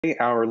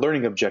Our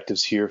learning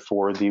objectives here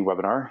for the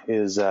webinar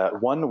is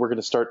one, we're going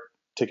to start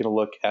taking a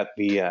look at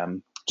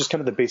the just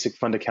kind of the basic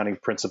fund accounting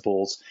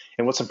principles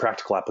and what's some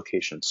practical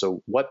applications.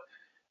 So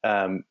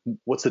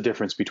what's the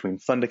difference between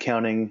fund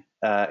accounting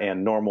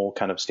and normal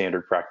kind of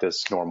standard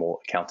practice, normal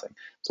accounting?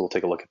 So we'll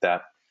take a look at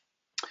that.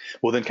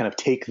 We'll then kind of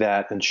take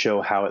that and show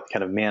how it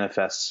kind of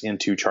manifests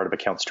into chart of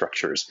account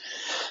structures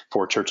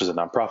for churches and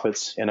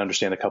nonprofits, and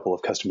understand a couple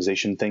of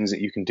customization things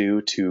that you can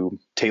do to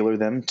tailor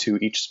them to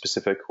each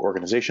specific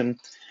organization.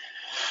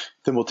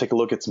 Then we'll take a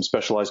look at some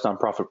specialized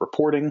nonprofit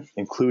reporting,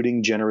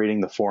 including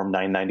generating the Form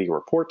 990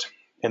 report.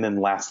 And then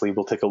lastly,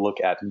 we'll take a look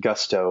at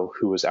Gusto,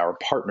 who is our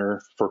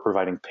partner for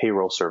providing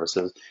payroll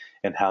services,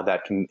 and how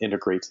that can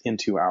integrate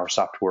into our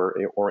software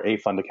or a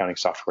fund accounting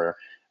software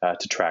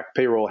to track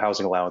payroll,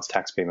 housing allowance,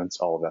 tax payments,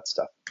 all of that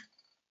stuff.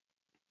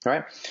 All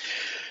right.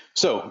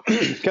 So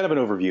kind of an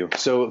overview.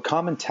 So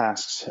common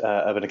tasks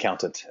of an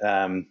accountant.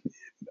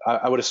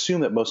 I would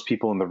assume that most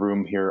people in the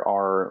room here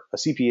are a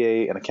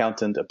CPA, an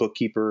accountant, a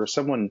bookkeeper,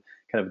 someone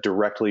kind of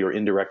directly or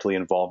indirectly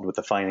involved with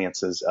the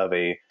finances of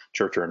a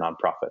church or a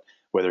nonprofit,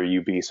 whether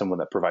you be someone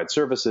that provides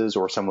services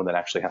or someone that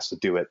actually has to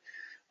do it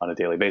on a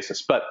daily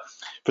basis. But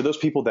for those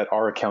people that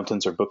are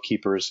accountants or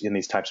bookkeepers in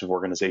these types of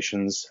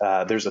organizations,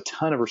 there's a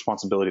ton of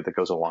responsibility that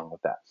goes along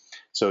with that.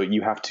 So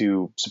you have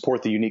to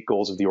support the unique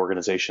goals of the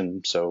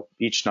organization. So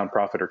each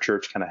nonprofit or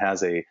church kind of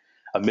has a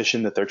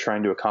mission that they're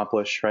trying to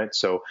accomplish, right?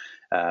 So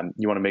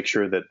you want to make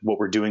sure that what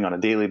we're doing on a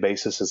daily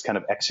basis is kind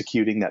of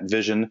executing that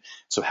vision.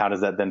 So how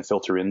does that then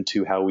filter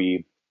into how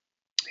we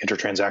enter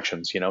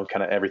transactions?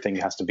 Kind of everything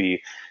has to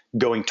be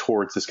going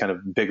towards this kind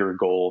of bigger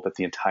goal that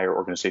the entire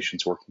organization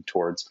is working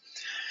towards.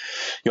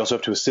 You also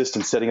have to assist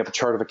in setting up a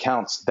chart of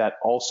accounts that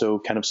also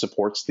kind of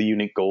supports the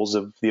unique goals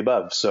of the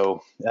above.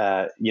 So,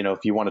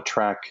 if you want to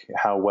track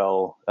how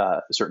well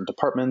certain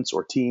departments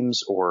or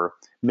teams or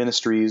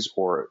ministries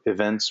or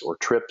events or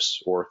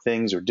trips or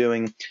things are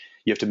doing,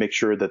 you have to make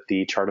sure that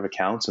the chart of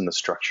accounts and the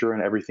structure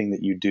and everything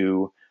that you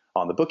do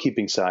on the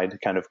bookkeeping side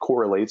kind of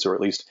correlates, or at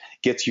least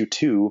gets you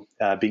to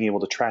being able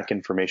to track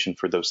information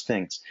for those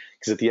things.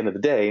 Because at the end of the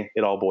day,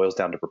 it all boils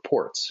down to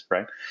reports,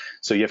 right?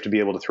 So you have to be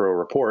able to throw a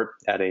report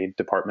at a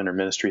department or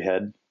ministry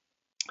head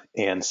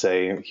and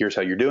say, here's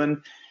how you're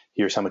doing,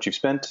 here's how much you've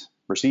spent,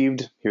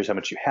 received, here's how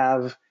much you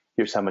have,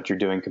 here's how much you're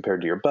doing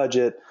compared to your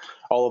budget.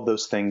 All of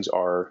those things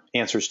are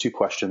answers to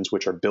questions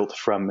which are built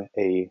from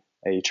a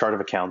chart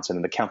of accounts and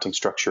an accounting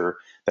structure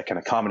that can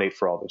accommodate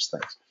for all those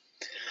things.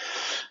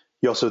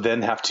 You also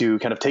then have to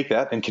kind of take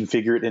that and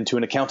configure it into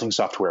an accounting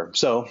software.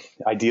 So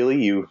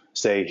ideally, you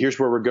say, here's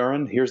where we're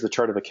going. Here's the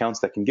chart of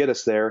accounts that can get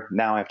us there.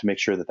 Now I have to make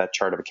sure that that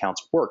chart of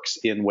accounts works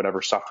in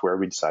whatever software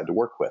we decide to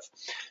work with.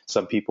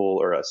 Some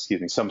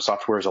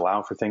softwares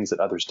allow for things that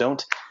others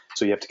don't.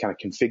 So you have to kind of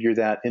configure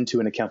that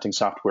into an accounting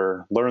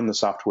software, learn the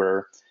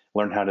software,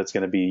 learn how it's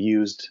going to be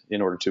used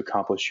in order to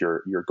accomplish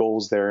your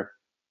goals there.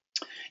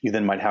 You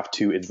then might have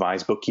to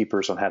advise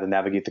bookkeepers on how to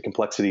navigate the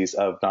complexities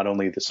of not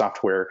only the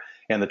software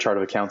and the chart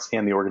of accounts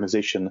and the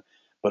organization,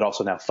 but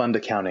also now fund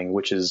accounting,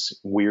 which is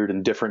weird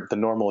and different than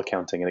normal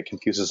accounting, and it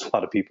confuses a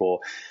lot of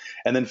people.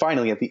 And then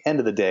finally, at the end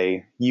of the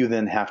day, you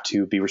then have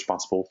to be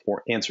responsible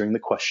for answering the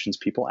questions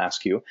people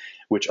ask you,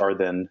 which are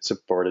then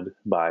supported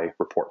by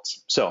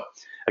reports. So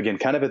again,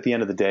 kind of at the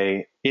end of the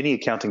day, any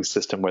accounting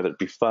system, whether it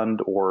be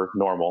fund or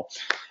normal,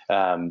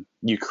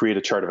 you create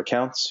a chart of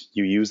accounts.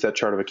 You use that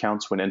chart of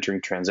accounts when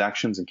entering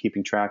transactions and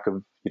keeping track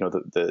of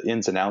the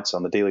ins and outs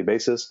on the daily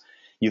basis.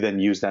 You then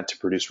use that to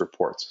produce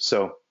reports.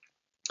 So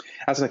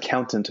as an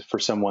accountant for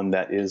someone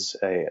that is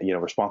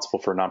responsible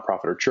for a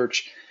nonprofit or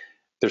church,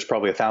 there's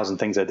probably 1,000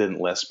 things I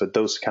didn't list, but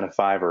those kind of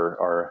 5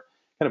 are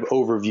kind of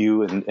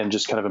overview and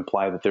just kind of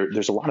imply that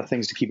there's a lot of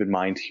things to keep in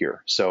mind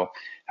here. So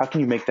how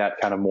can you make that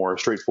kind of more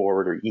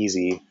straightforward or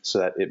easy so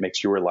that it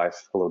makes your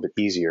life a little bit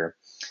easier?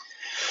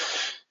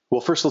 Well,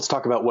 first, let's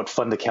talk about what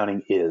fund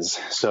accounting is.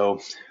 So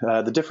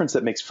the difference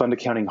that makes fund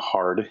accounting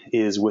hard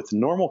is with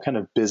normal kind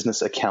of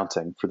business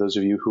accounting. For those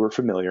of you who are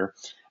familiar,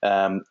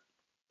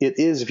 it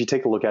is, if you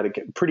take a look at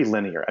it, pretty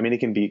linear. I mean, it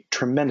can be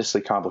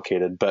tremendously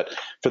complicated, but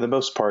for the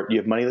most part, you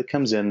have money that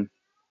comes in,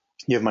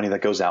 you have money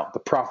that goes out. The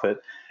profit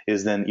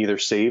is then either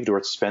saved or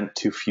it's spent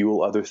to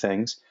fuel other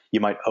things. You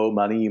might owe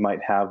money, you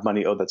might have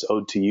money that's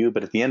owed to you,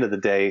 but at the end of the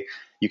day,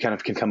 you kind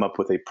of can come up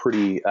with a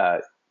pretty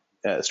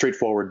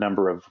straightforward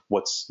number of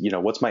what's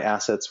my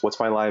assets, what's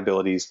my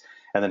liabilities,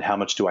 and then how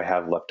much do I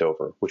have left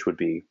over, which would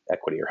be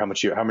equity, or how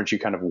much you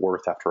kind of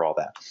worth after all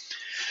that.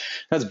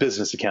 That's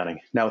business accounting.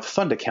 Now with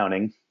fund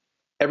accounting,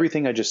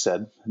 everything I just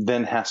said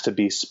then has to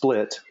be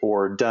split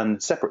or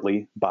done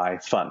separately by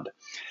fund.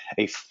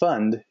 A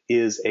fund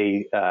is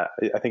I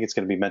think it's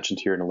going to be mentioned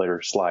here in a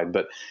later slide,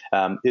 but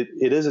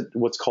it is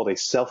what's called a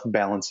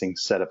self-balancing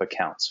set of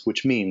accounts,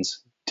 which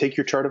means take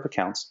your chart of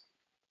accounts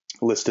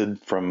listed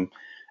from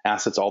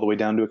assets all the way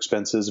down to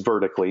expenses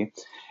vertically,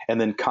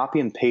 and then copy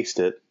and paste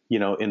it,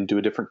 into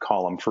a different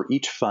column for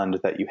each fund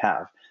that you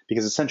have.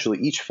 Because essentially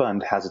each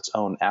fund has its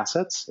own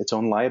assets, its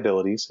own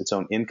liabilities, its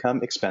own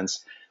income,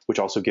 expense, which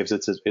also gives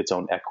it its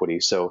own equity.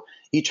 So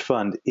each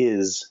fund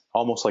is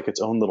almost like its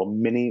own little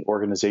mini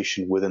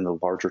organization within the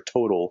larger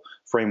total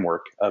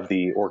framework of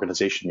the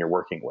organization you're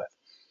working with.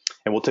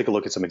 And we'll take a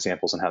look at some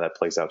examples on how that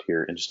plays out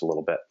here in just a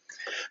little bit.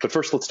 But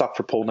first, let's stop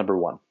for poll number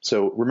 1.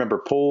 So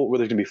remember, there's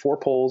going to be 4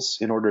 polls.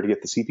 In order to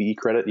get the CPE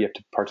credit, you have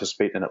to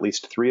participate in at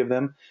least 3 of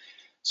them.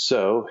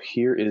 So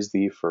here is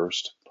the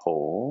first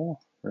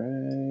poll,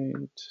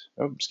 right?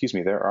 Oh, excuse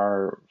me, there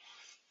are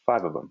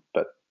 5 of them.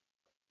 But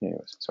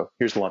anyways, so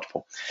here's the launch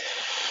poll.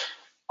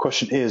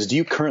 Question is, do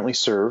you currently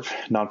serve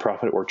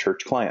nonprofit or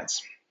church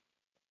clients?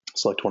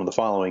 Select one of the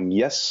following.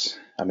 Yes,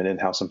 I'm an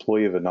in-house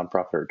employee of a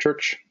nonprofit or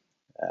church.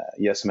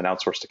 Yes, I'm an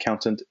outsourced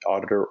accountant,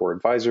 auditor, or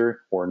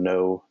advisor, or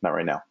no, not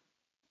right now.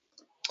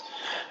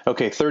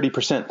 Okay,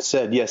 30%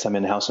 said, yes, I'm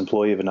an in-house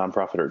employee of a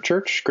nonprofit or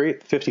church.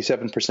 Great.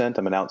 57%,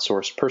 I'm an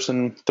outsourced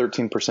person.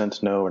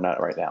 13%, no, or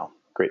not right now.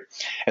 Great.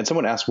 And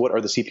someone asked, what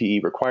are the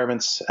CPE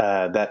requirements?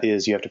 That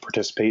is, you have to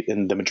participate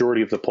in the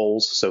majority of the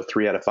polls, so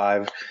 3 out of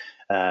 5.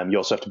 You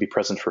also have to be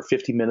present for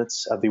 50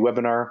 minutes of the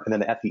webinar. And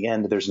then at the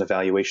end, there's an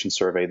evaluation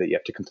survey that you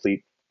have to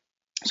complete.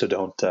 So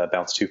don't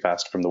bounce too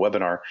fast from the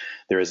webinar.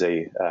 There is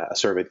a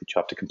survey that you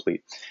have to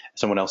complete.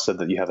 Someone else said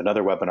that you have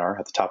another webinar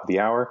at the top of the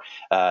hour.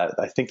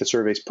 I think the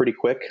survey is pretty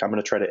quick. I'm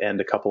going to try to end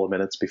a couple of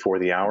minutes before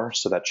the hour,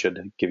 so that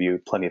should give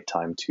you plenty of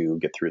time to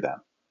get through that.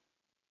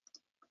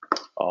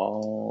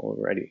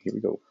 Alrighty, here we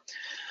go.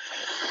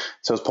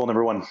 So it's poll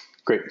number 1.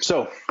 Great.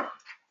 So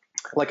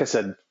like I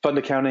said, fund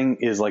accounting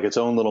is like its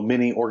own little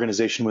mini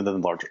organization within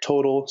the larger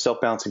total,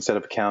 self-balancing set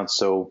of accounts.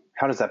 So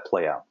how does that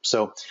play out?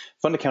 So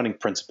fund accounting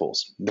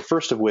principles, the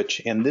first of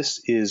which, and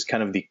this is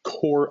kind of the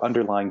core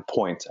underlying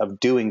point of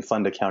doing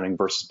fund accounting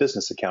versus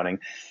business accounting,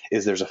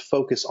 is there's a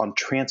focus on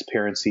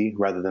transparency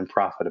rather than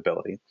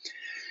profitability.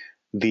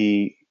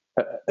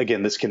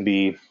 Again, this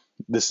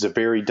is a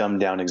very dumbed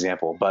down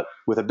example, but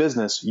with a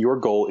business, your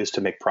goal is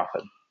to make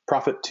profit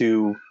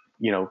to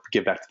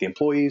give back to the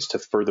employees, to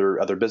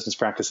further other business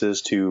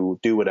practices, to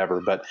do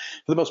whatever. But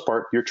for the most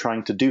part, you're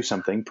trying to do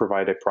something,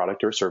 provide a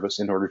product or a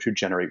service in order to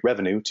generate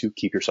revenue to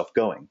keep yourself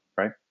going,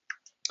 right?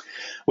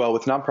 Well,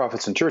 with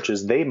nonprofits and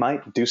churches, they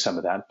might do some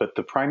of that, but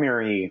the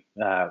primary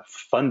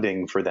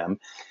funding for them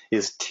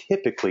is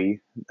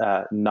typically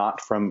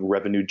not from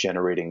revenue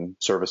generating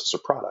services or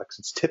products.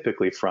 It's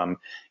typically from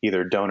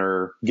either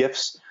donor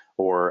gifts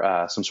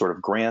or some sort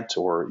of grant,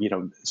 or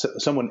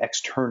someone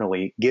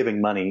externally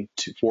giving money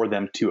for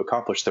them to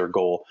accomplish their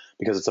goal,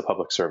 because it's a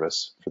public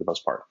service for the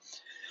most part.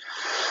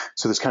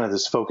 So there's kind of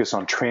this focus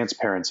on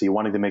transparency,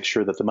 wanting to make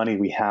sure that the money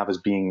we have is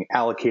being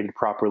allocated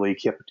properly,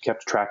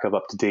 kept track of,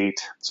 up to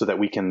date, so that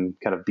we can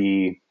kind of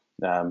be,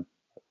 for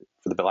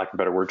the lack of a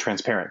better word,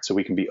 transparent. So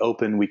we can be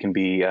open, we can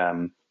be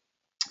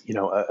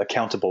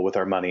accountable with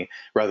our money,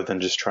 rather than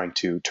just trying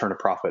to turn a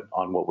profit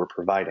on what we're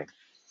providing.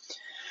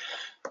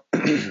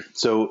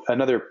 So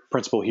another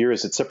principle here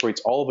is it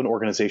separates all of an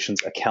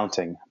organization's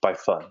accounting by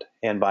fund.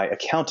 And by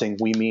accounting,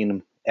 we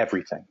mean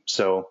everything.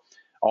 So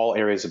all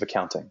areas of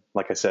accounting.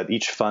 Like I said,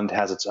 each fund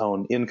has its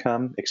own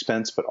income,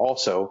 expense, but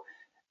also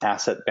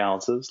asset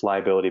balances,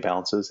 liability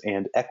balances,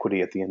 and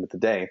equity at the end of the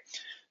day.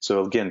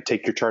 So again,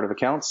 take your chart of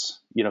accounts.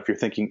 If you're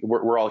thinking,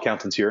 we're all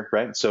accountants here,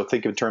 right? So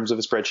think in terms of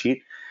a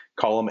spreadsheet.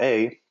 Column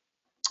A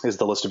is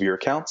the list of your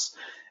accounts.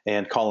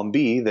 And column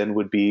B then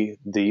would be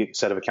the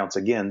set of accounts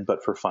again,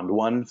 but for fund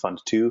 1, fund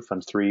 2,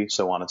 fund 3,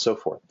 so on and so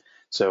forth.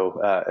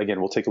 So again,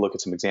 we'll take a look at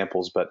some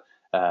examples, but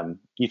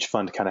each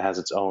fund kind of has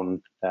its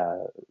own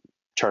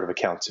chart of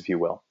accounts, if you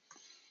will.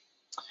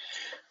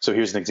 So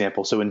here's an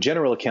example. So in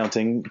general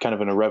accounting, kind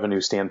of in a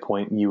revenue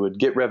standpoint, you would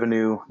get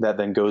revenue that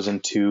then goes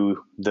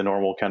into the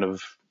normal kind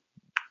of,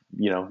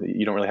 you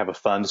don't really have a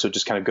fund, so it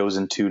just kind of goes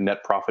into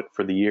net profit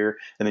for the year,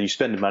 and then you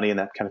spend money, and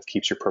that kind of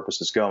keeps your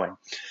purposes going.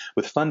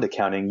 With fund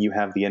accounting, you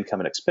have the income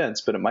and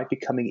expense, but it might be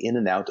coming in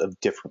and out of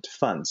different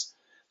funds.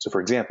 So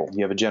for example,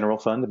 you have a general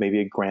fund,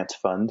 maybe a grant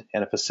fund,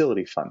 and a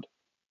facility fund.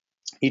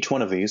 Each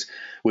one of these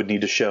would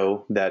need to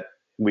show that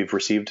we've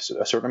received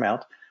a certain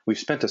amount, we've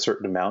spent a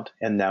certain amount,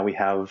 and now we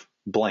have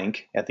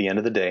blank at the end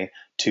of the day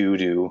to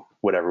do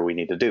whatever we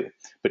need to do.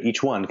 But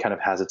each one kind of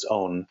has its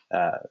own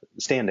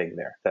standing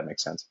there, if that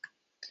makes sense.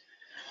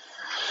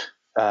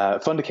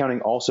 Fund accounting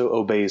also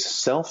obeys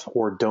self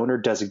or donor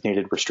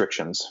designated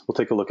restrictions. We'll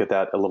take a look at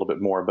that a little bit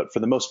more, but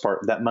for the most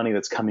part, that money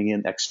that's coming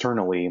in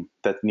externally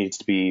that needs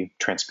to be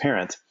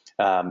transparent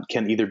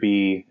can either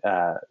be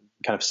kind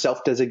of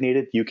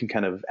self-designated. You can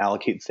kind of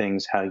allocate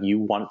things how you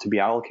want it to be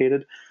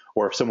allocated,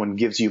 or if someone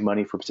gives you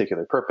money for a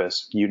particular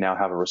purpose, you now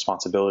have a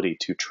responsibility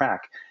to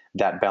track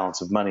that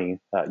balance of money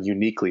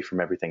uniquely from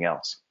everything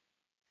else.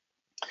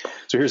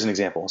 So here's an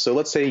example. So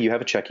let's say you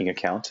have a checking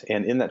account,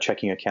 and in that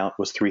checking account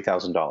was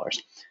 $3,000.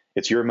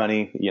 It's your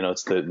money,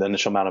 it's the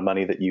initial amount of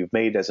money that you've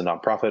made as a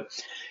nonprofit.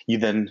 You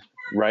then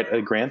write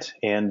a grant,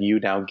 and you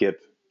now get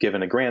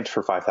given a grant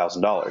for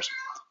 $5,000.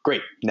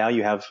 Great. Now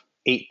you have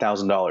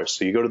 $8,000.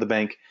 So you go to the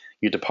bank,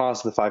 you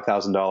deposit the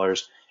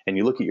 $5,000, and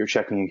you look at your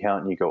checking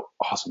account and you go,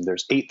 awesome,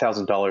 there's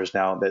 $8,000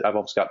 now. That I've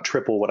almost got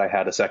triple what I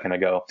had a second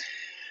ago.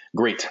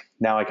 Great.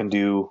 Now I can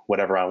do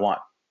whatever I want.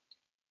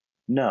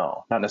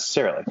 No, not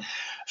necessarily.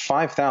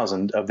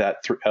 5,000 of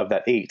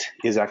that 8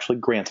 is actually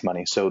grant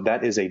money. So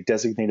that is a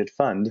designated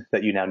fund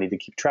that you now need to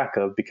keep track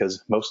of,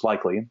 because most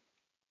likely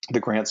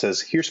the grant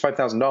says, here's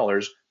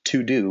 $5,000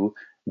 to do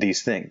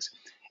these things,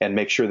 and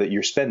make sure that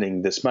you're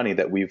spending this money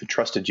that we've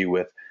trusted you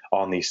with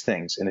on these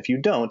things. And if you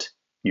don't,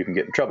 you can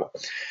get in trouble.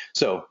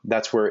 So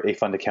that's where a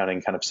fund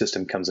accounting kind of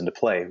system comes into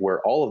play,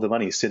 where all of the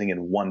money is sitting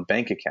in one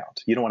bank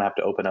account. You don't want to have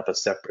to open up a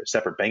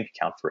separate bank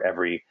account for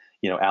every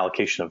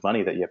allocation of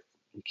money that you have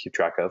to keep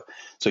track of.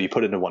 So you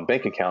put it into one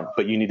bank account,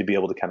 but you need to be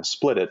able to kind of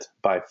split it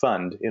by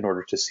fund in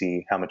order to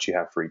see how much you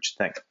have for each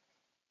thing.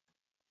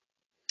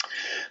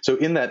 So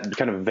in that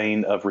kind of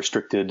vein of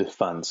restricted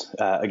funds,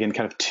 again,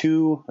 kind of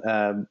two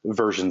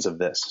versions of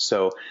this.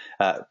 So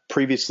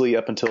previously,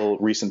 up until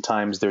recent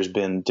times, there's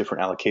been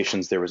different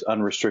allocations. There was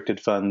unrestricted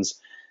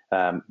funds,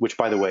 which,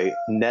 by the way,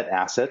 net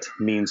asset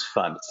means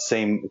fund. It's the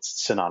same,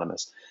 it's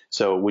synonymous.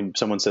 So when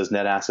someone says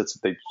net assets,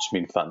 they just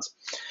mean funds.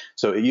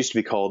 So it used to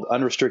be called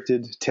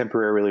unrestricted,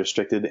 temporarily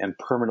restricted, and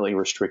permanently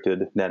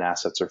restricted net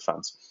assets or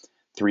funds.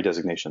 3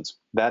 designations.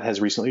 That has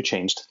recently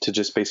changed to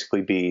just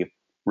basically be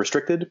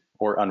restricted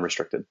or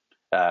unrestricted.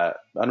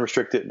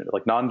 Unrestricted,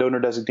 like non-donor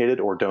designated,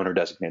 or donor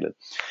designated.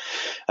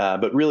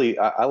 But really,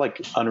 I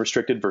like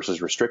unrestricted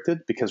versus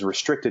restricted, because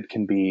restricted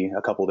can be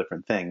a couple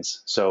different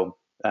things. So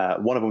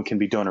one of them can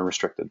be donor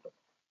restricted.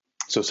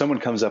 So someone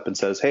comes up and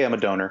says, hey, I'm a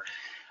donor.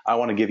 I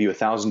want to give you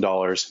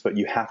 $1,000, but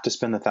you have to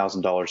spend the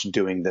 $1,000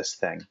 doing this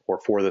thing or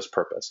for this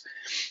purpose.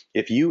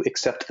 If you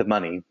accept the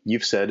money,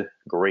 you've said,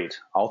 great,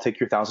 I'll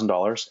take your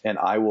 $1,000 and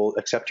I will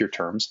accept your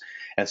terms.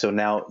 And so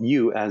now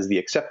you, as the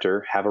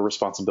acceptor, have a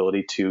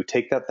responsibility to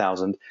take that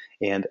 1,000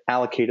 and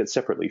allocate it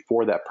separately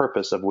for that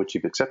purpose of which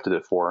you've accepted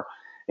it for.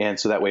 And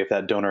so that way, if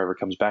that donor ever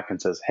comes back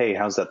and says, hey,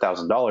 how's that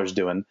 $1,000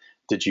 doing?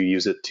 Did you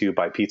use it to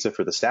buy pizza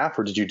for the staff,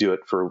 or did you do it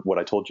for what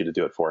I told you to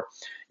do it for?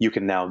 You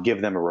can now give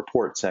them a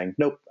report saying,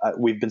 nope,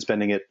 we've been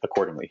spending it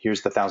accordingly.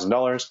 Here's the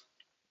 $1,000.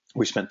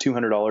 We spent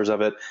 $200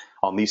 of it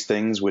on these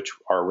things which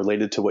are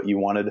related to what you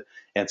wanted.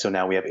 And so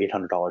now we have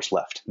 $800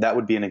 left. That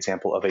would be an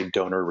example of a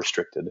donor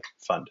restricted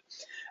fund.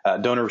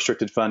 Donor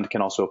restricted fund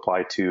can also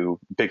apply to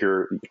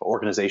bigger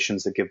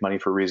organizations that give money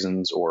for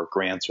reasons, or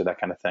grants, or that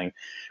kind of thing.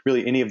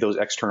 Really, any of those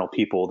external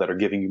people that are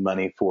giving you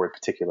money for a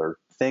particular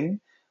thing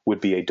would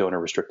be a donor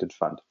restricted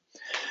fund.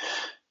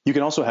 You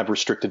can also have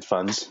restricted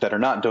funds that are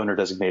not donor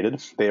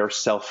designated. They are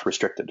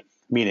self-restricted,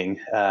 meaning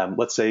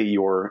let's say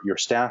your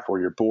staff or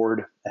your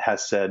board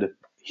has said,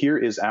 here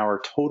is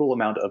our total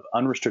amount of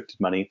unrestricted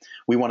money.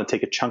 We want to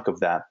take a chunk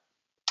of that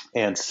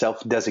and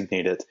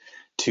self-designate it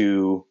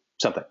to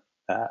something,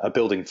 a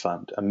building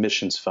fund, a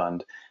missions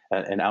fund,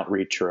 an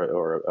outreach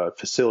or a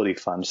facility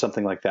fund,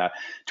 something like that,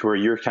 to where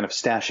you're kind of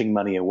stashing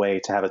money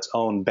away to have its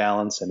own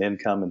balance and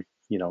income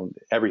and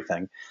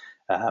everything.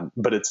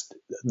 But it's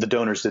the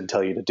donors didn't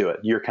tell you to do it.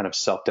 You're kind of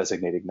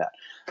self-designating that.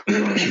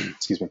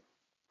 Excuse me.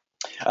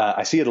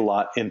 I see it a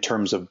lot in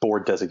terms of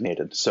board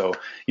designated. So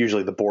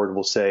usually the board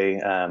will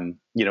say,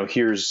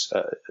 here's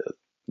a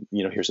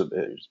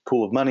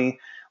pool of money.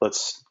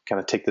 Let's kind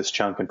of take this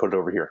chunk and put it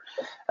over here.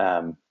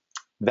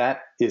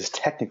 That is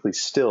technically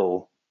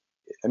still,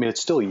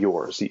 it's still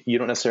yours. You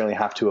don't necessarily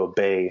have to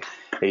obey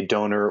a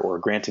donor or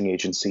a granting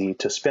agency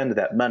to spend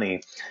that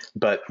money,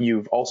 but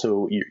you've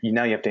also,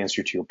 now you have to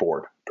answer to your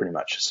board pretty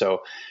much.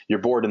 So your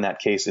board in that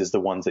case is the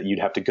ones that you'd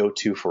have to go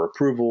to for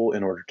approval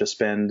in order to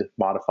spend,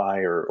 modify,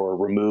 or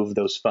remove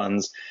those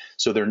funds.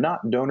 So they're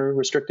not donor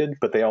restricted,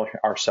 but they all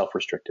are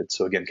self-restricted.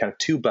 So again, kind of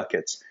 2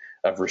 buckets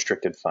of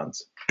restricted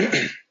funds.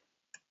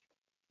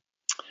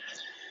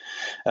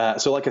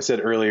 So like I said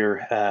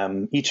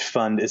earlier, each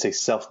fund is a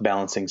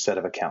self-balancing set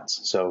of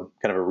accounts. So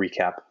kind of a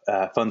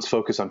recap. Funds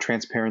focus on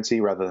transparency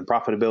rather than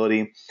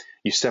profitability.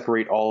 You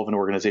separate all of an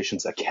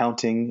organization's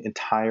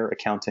entire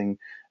accounting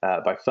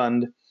by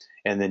fund,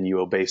 and then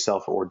you obey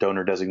self or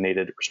donor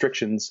designated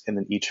restrictions, and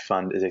then each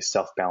fund is a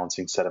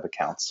self-balancing set of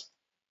accounts.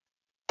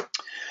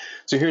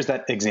 So here's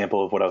that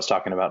example of what I was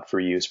talking about for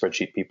you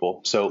spreadsheet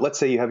people. So let's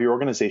say you have your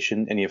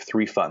organization and you have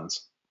 3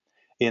 funds.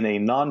 In a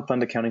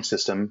non-fund accounting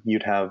system,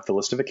 you'd have the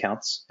list of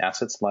accounts,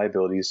 assets,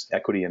 liabilities,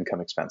 equity,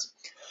 income, expense.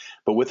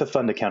 But with a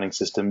fund accounting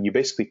system, you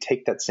basically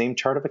take that same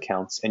chart of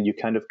accounts and you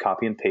kind of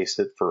copy and paste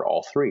it for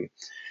all 3.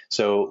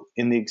 So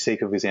in the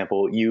sake of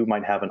example, you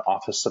might have an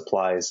office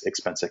supplies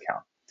expense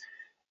account.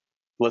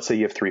 Let's say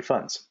you have 3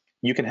 funds.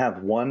 You can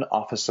have one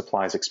office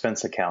supplies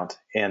expense account,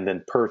 and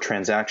then per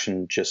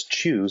transaction, just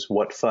choose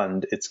what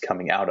fund it's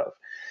coming out of.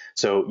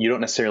 So you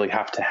don't necessarily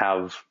have to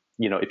have,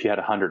 if you had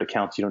 100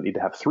 accounts, you don't need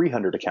to have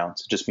 300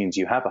 accounts. It just means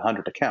you have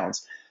 100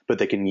 accounts, but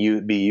they can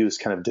be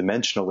used kind of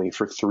dimensionally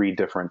for 3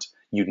 different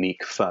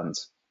unique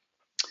funds.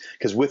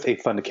 Because with a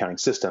fund accounting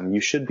system,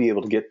 you should be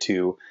able to get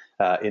to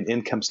an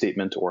income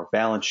statement or a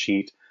balance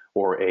sheet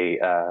or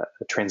a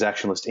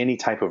transaction list, any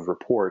type of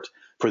report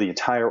for the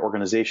entire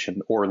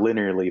organization, or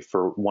linearly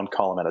for one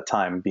column at a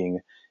time,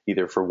 being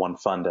either for one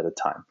fund at a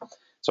time.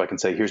 So I can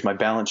say, here's my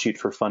balance sheet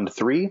for Fund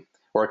 3.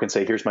 or I can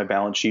say, here's my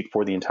balance sheet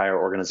for the entire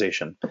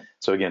organization.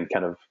 So again,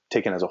 kind of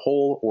taken as a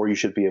whole, or you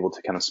should be able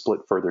to kind of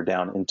split further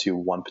down into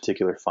one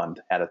particular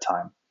fund at a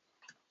time.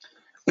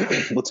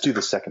 Let's do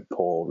the second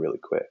poll really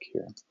quick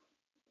here.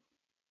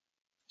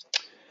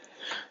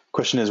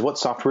 Question is, what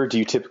software do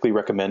you typically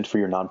recommend for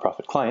your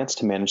nonprofit clients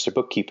to manage their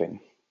bookkeeping?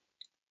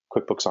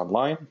 QuickBooks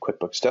Online,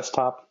 QuickBooks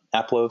Desktop,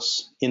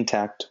 Aplos,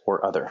 Intact,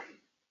 or other?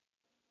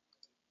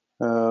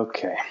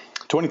 Okay.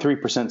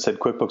 23% said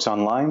QuickBooks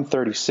Online,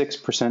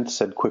 36%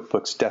 said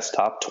QuickBooks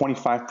Desktop,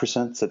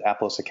 25% said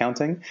Aplos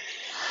Accounting,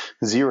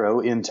 0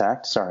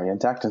 Intact,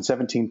 and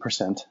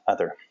 17%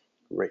 other.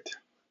 Great.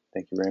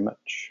 Thank you very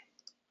much.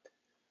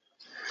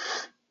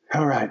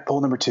 All right,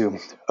 poll number 2.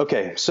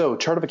 Okay, so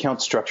chart of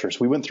account structures.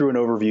 We went through an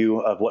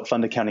overview of what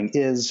fund accounting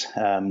is.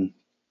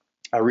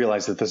 I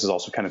realize that this is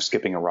also kind of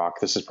skipping a rock.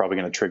 This is probably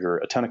going to trigger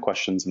a ton of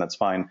questions, and that's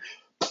fine.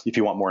 If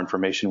you want more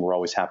information, we're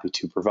always happy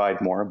to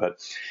provide more. But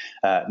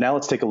now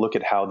let's take a look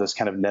at how this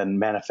kind of then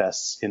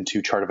manifests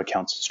into chart of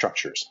accounts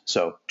structures.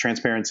 So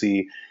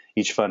transparency,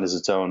 each fund is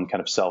its own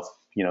kind of self,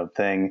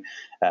 thing.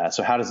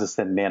 So how does this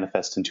then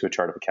manifest into a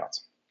chart of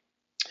accounts?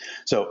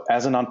 So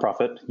as a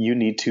nonprofit, you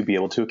need to be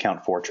able to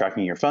account for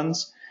tracking your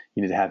funds.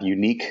 You need to have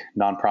unique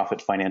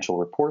nonprofit financial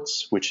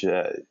reports, which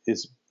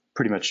is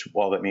pretty much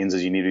all that means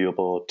is you need to be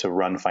able to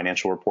run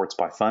financial reports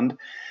by fund.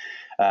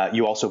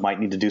 You also might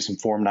need to do some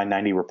Form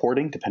 990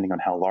 reporting, depending on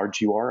how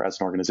large you are as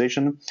an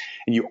organization.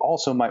 And you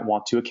also might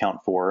want to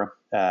account for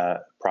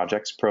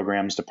projects,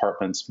 programs,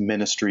 departments,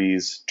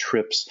 ministries,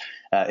 trips,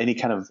 any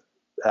kind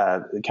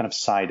of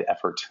side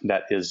effort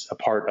that is a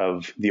part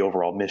of the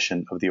overall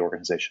mission of the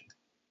organization.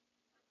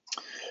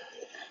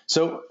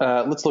 So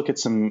let's look at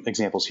some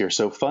examples here.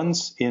 So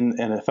funds in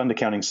a fund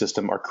accounting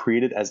system are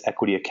created as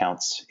equity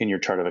accounts in your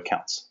chart of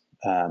accounts.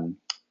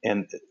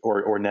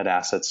 Or net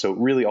assets. So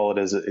really all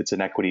it is, it's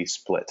an equity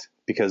split,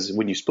 because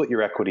when you split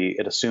your equity,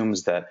 it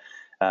assumes that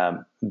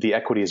the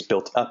equity is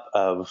built up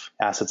of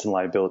assets and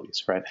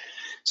liabilities, right?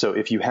 So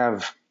if you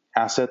have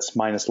assets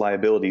minus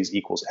liabilities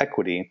equals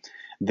equity,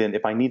 then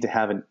if I need to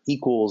have an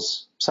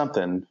equals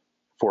something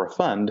for a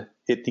fund,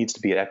 it needs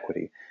to be at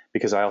equity,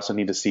 because I also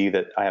need to see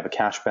that I have a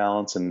cash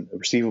balance and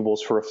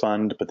receivables for a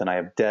fund, but then I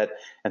have debt.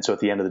 And so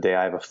at the end of the day,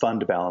 I have a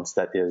fund balance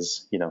that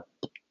is,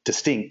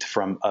 distinct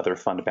from other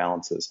fund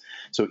balances.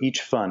 So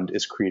each fund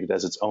is created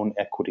as its own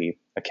equity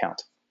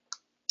account.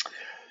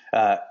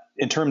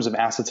 In terms of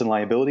assets and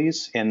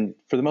liabilities, and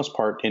for the most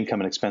part, income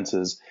and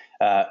expenses,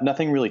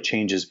 nothing really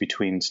changes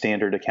between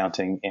standard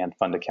accounting and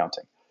fund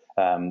accounting.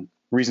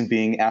 Reason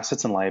being,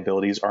 assets and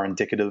liabilities are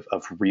indicative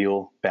of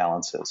real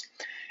balances.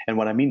 And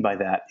what I mean by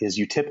that is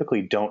you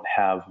typically don't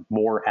have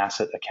more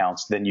asset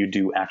accounts than you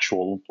do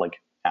actual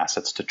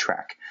assets to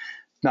track.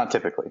 Not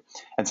typically.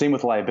 And same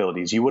with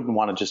liabilities. You wouldn't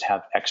want to just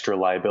have extra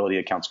liability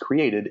accounts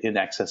created in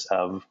excess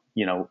of,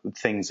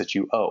 things that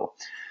you owe.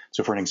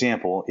 So for an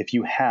example, if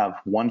you have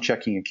one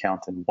checking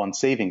account and one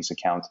savings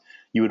account,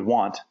 you would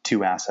want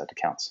 2 asset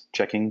accounts,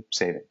 checking,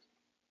 saving.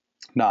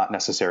 Not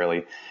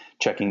necessarily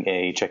checking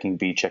A, checking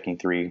B, checking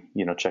 3,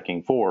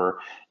 checking 4,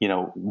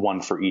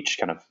 one for each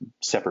kind of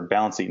separate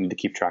balance that you need to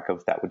keep track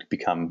of. That would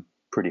become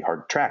pretty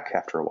hard to track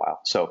after a while.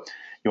 So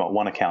you want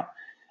one account.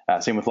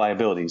 Same with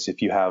liabilities.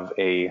 If you have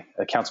a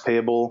accounts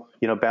payable,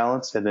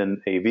 balance and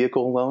then a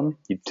vehicle loan,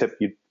 you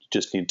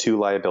just need 2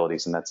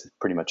 liabilities, and that's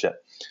pretty much it.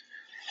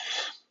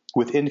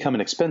 With income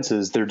and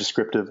expenses, they're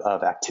descriptive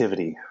of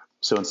activity.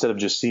 So instead of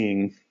just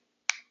seeing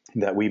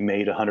that we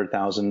made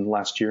 100,000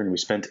 last year and we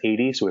spent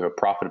 80, so we have a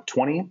profit of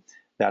 20,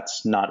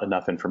 that's not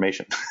enough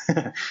information.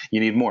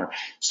 You need more.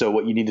 So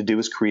what you need to do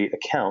is create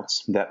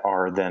accounts that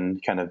are then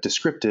kind of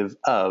descriptive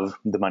of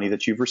the money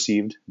that you've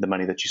received, the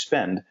money that you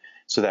spend.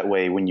 So that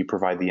way, when you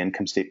provide the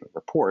income statement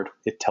report,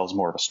 it tells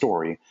more of a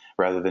story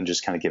rather than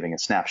just kind of giving a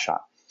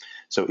snapshot.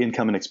 So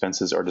income and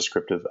expenses are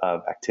descriptive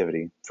of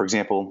activity. For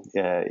example,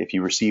 if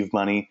you receive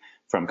money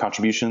from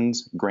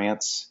contributions,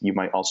 grants, you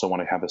might also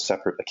want to have a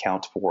separate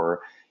account for,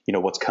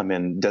 what's come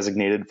in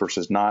designated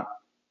versus not.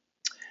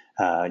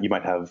 You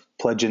might have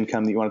pledge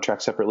income that you want to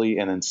track separately,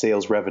 and then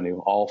sales revenue,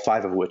 all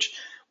 5 of which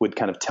would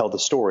kind of tell the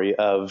story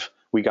of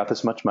we got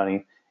this much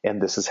money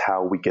and this is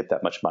how we get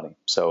that much money.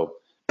 So,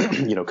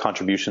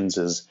 contributions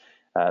is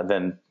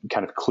then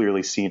kind of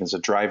clearly seen as a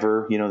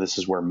driver. This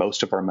is where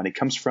most of our money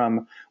comes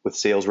from, with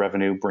sales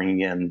revenue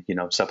bringing in,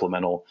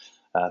 supplemental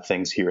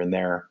things here and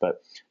there.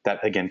 But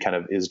that, again, kind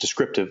of is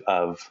descriptive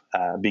of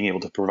being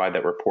able to provide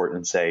that report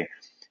and say,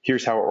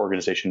 here's how our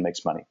organization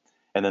makes money.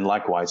 And then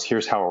likewise,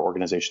 here's how our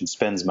organization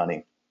spends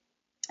money.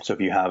 So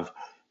if you have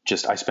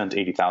just, I spent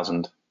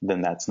 80,000,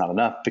 then that's not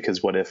enough,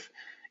 because what if,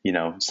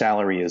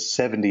 salary is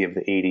 70 of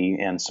the 80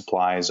 and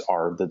supplies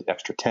are the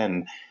extra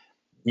 10?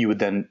 You would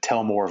then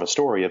tell more of a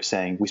story of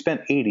saying, we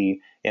spent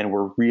 80 and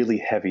we're really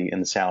heavy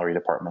in the salary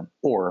department,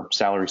 or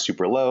salary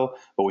super low,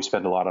 but we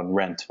spend a lot on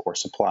rent or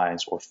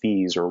supplies or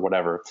fees or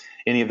whatever.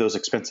 Any of those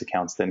expense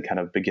accounts then kind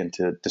of begin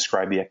to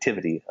describe the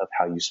activity of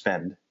how you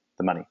spend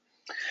the money.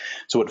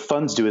 So what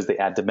funds do is they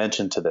add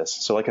dimension to this.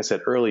 So like I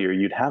said earlier,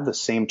 you'd have the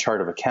same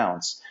chart of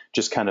accounts,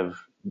 just kind of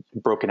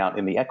broken out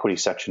in the equity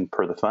section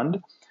per the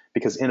fund.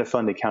 Because in a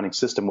fund accounting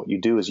system, what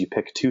you do is you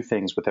pick two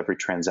things with every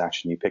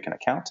transaction. You pick an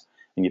account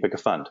and you pick a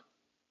fund.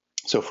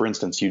 So for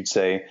instance, you'd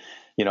say,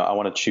 I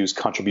want to choose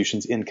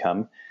contributions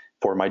income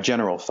for my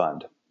general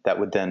fund. That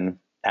would then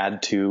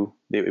add to,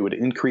 it would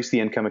increase the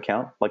income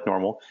account like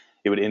normal.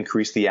 It would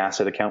increase the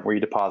asset account where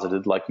you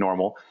deposited like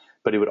normal,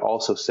 but it would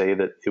also say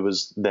that it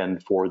was then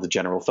for the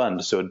general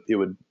fund. So it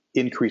would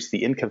increase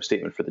the income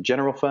statement for the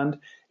general fund.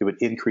 It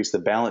would increase the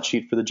balance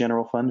sheet for the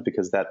general fund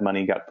because that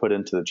money got put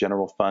into the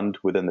general fund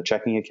within the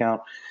checking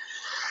account.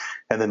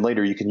 And then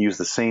later you can use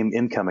the same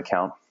income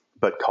account,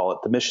 but call it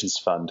the missions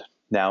fund.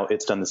 Now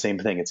it's done the same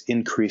thing. It's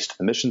increased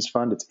the missions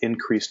fund. It's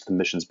increased the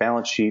missions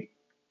balance sheet,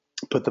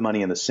 put the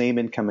money in the same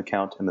income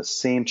account and the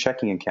same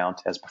checking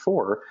account as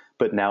before,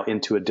 but now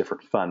into a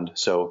different fund.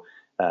 So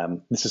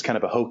this is kind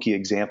of a hokey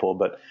example,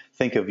 but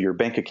think of your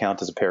bank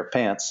account as a pair of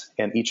pants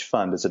and each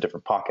fund is a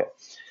different pocket.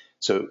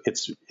 So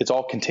it's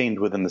all contained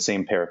within the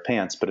same pair of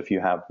pants, but if you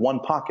have one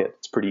pocket,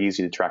 it's pretty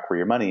easy to track where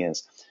your money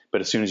is.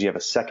 But as soon as you have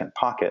a second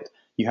pocket,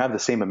 you have the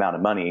same amount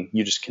of money,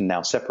 you just can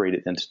now separate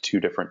it into two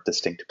different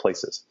distinct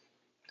places.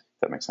 If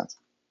that makes sense.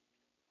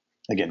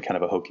 Again, kind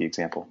of a hokey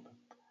example.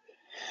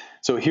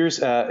 So here's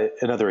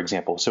another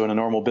example. So in a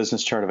normal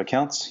business chart of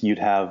accounts, you'd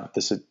have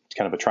this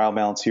kind of a trial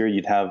balance here.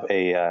 You'd have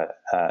a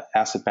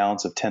asset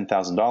balance of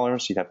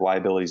 $10,000. You'd have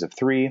liabilities of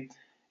 3,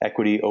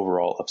 equity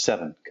overall of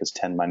 7, because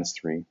 10 minus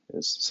 3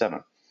 is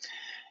 7.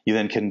 You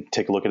then can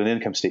take a look at an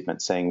income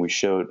statement saying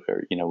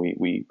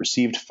we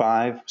received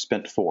 5,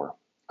 spent 4.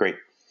 Great.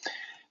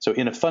 So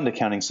in a fund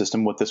accounting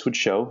system, what this would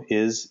show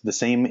is the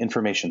same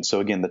information. So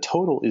again, the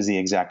total is the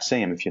exact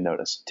same if you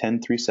notice,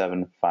 10, 3,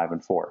 7, 5,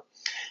 and 4.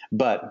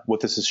 But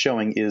what this is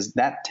showing is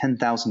that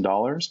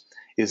 $10,000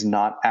 is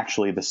not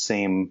actually the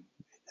same.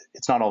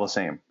 It's not all the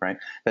same, right?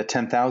 That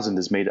 $10,000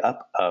 is made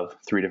up of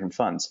 3 different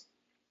funds.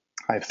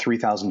 I have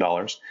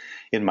 $3,000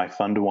 in my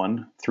fund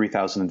 1,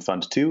 $3,000 in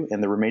fund 2,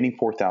 and the remaining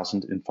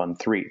 $4,000 in fund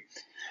 3.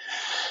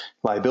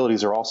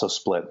 Liabilities are also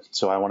split.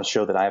 So I want to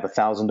show that I have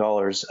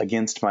 $1,000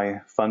 against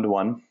my fund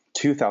 1,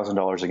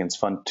 $2,000 against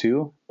fund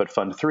 2, but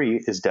fund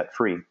 3 is debt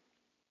free.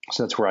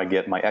 So that's where I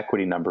get my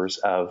equity numbers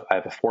of I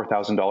have a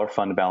 $4,000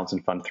 fund balance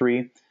in fund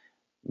 3,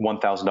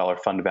 $1,000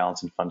 fund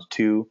balance in fund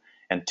 2,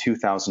 and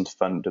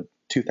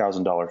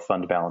 $2,000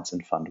 fund balance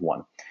in fund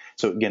 1.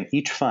 So again,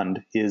 each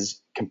fund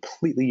is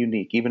completely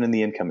unique, even in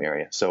the income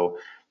area. So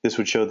this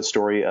would show the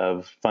story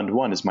of fund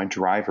 1 is my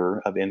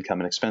driver of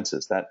income and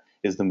expenses. That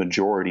is the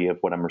majority of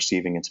what I'm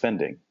receiving and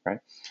spending,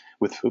 right?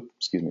 With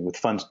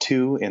fund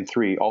 2 and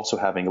 3 also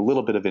having a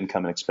little bit of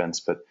income and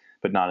expense, but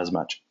not as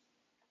much.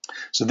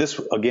 So this,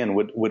 again,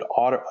 would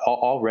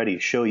already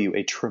show you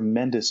a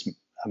tremendous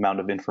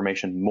amount of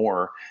information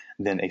more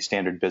than a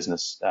standard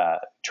business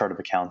chart of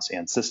accounts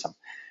and system,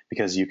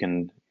 because you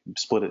can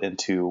split it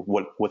into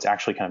what's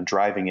actually kind of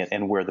driving it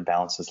and where the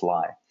balances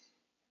lie.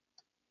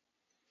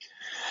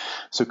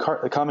 So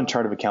common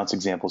chart of accounts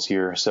examples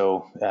here.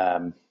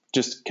 So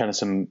just kind of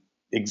some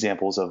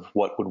examples of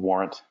what would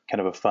warrant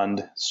kind of a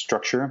fund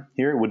structure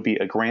here would be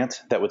a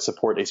grant that would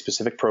support a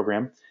specific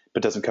program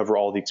but doesn't cover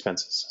all the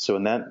expenses. So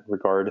in that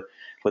regard,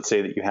 let's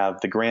say that you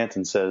have the grant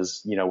and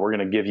says, we're going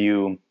to give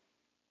you,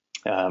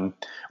 I'm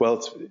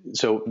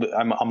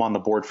on the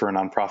board for a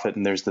nonprofit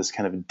and there's this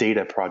kind of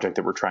data project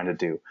that we're trying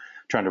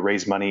to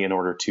raise money in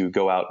order to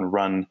go out and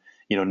run,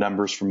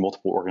 numbers from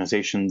multiple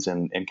organizations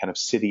and kind of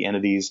city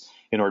entities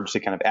in order to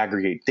kind of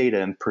aggregate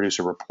data and produce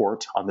a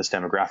report on this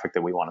demographic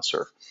that we want to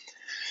serve.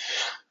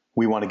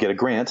 We want to get a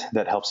grant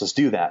that helps us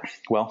do that.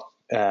 Well,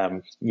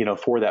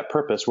 for that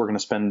purpose, we're going to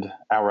spend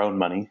our own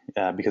money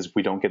because if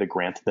we don't get a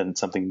grant, then it's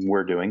something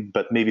we're doing.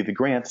 But maybe the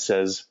grant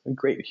says,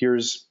 great,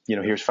 here's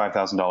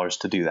 $5,000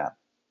 to do that.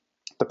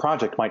 The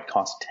project might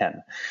cost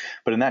 10.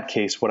 But in that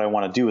case, what I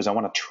want to do is I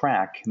want to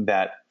track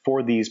that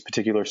for these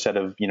particular set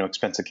of,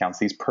 expense accounts,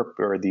 these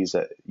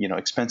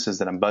expenses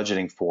that I'm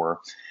budgeting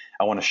for,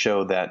 I want to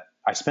show that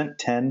I spent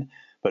 10,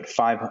 but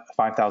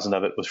 5,000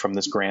 of it was from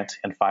this grant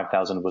and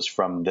 5,000 was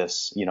from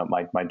this,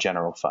 my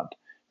general fund.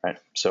 Right.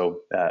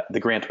 So the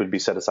grant would be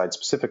set aside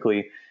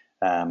specifically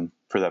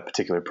for that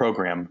particular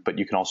program, but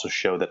you can also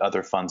show that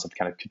other funds have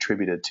kind of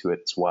contributed to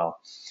it as well.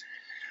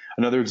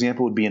 Another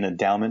example would be an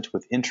endowment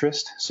with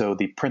interest. So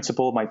the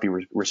principal might be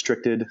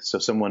restricted. So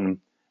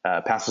someone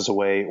passes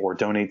away or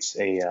donates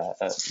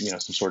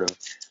some sort of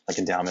like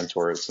endowment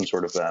or some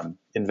sort of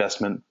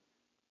investment,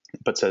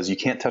 but says you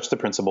can't touch the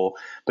principal,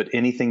 but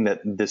anything that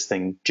this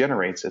thing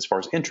generates as far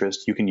as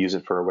interest, you can use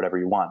it for whatever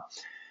you want.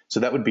 So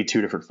that would be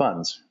 2 different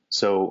funds.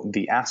 So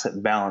the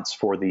asset balance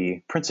for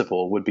the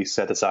principal would be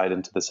set aside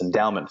into this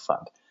endowment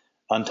fund,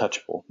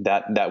 untouchable.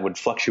 That would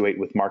fluctuate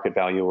with market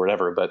value or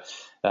whatever, but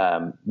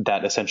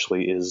that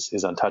essentially is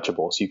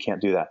untouchable. So you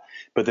can't do that.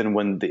 But then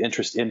when the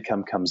interest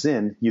income comes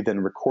in, you then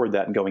record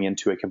that going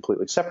into a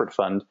completely separate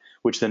fund,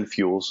 which then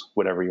fuels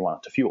whatever you want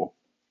it to fuel.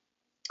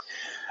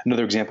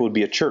 Another example would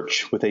be a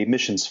church with a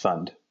missions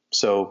fund.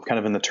 So kind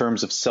of in the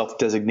terms of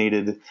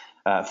self-designated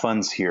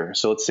funds here.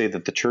 So let's say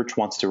that the church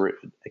wants to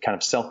kind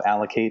of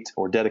self-allocate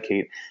or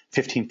dedicate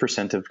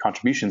 15% of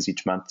contributions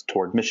each month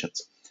toward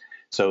missions.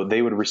 So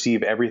they would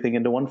receive everything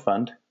into one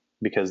fund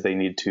because they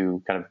need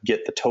to kind of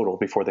get the total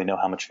before they know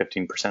how much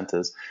 15%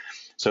 is.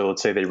 So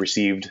let's say they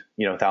received,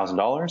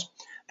 $1,000.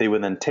 They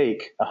would then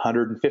take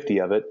 150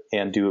 of it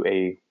and do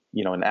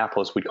in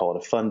Aplos, we'd call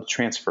it a fund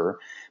transfer,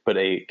 but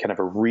a kind of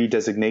a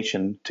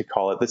redesignation to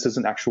call it, this is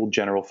an actual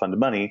general fund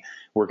money.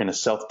 We're going to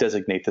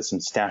self-designate this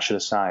and stash it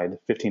aside,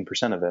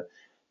 15% of it,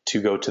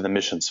 to go to the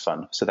missions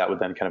fund. So that would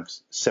then kind of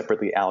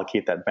separately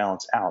allocate that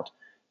balance out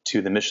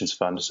to the missions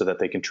fund so that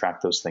they can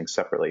track those things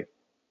separately.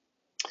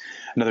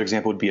 Another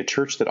example would be a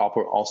church that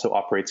also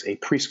operates a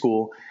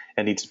preschool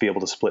and needs to be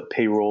able to split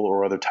payroll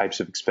or other types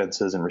of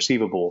expenses and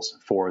receivables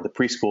for the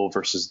preschool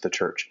versus the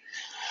church.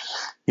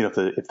 If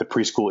the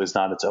preschool is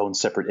not its own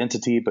separate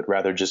entity, but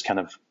rather just kind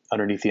of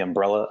underneath the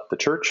umbrella of the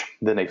church,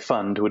 then a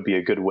fund would be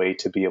a good way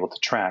to be able to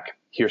track,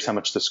 here's how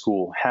much the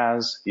school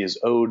has, is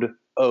owed,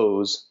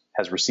 owes,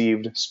 has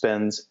received,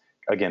 spends.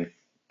 Again,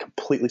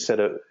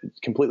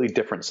 completely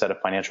different set of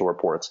financial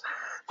reports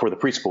for the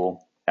preschool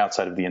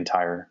outside of the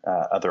entire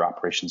other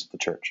operations of the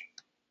church.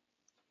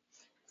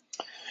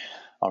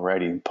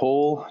 Alrighty,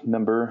 poll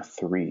number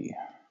 3.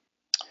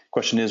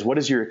 Question is, what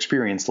is your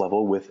experience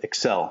level with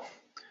Excel?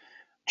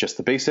 Just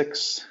the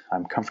basics.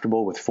 I'm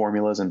comfortable with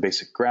formulas and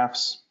basic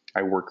graphs.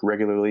 I work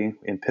regularly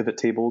in pivot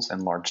tables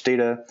and large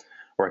data,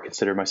 or I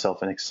consider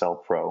myself an Excel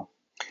pro.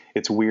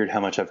 It's weird how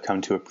much I've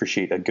come to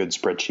appreciate a good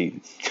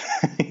spreadsheet.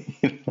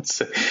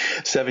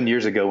 7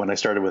 years ago when I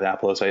started with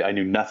Aplos, I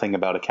knew nothing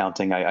about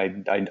accounting.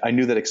 I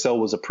knew that Excel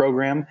was a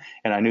program,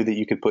 and I knew that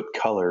you could put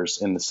colors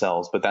in the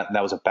cells, but that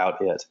was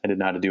about it. I didn't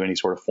know how to do any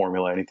sort of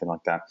formula or anything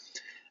like that.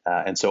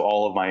 And so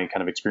all of my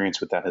kind of experience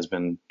with that has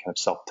been kind of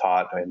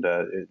self-taught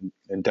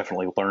and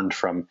definitely learned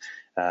from,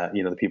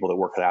 the people that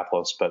work at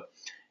Aplos. But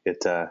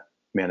it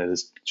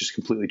has just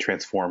completely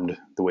transformed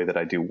the way that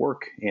I do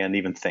work and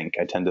even think.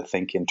 I tend to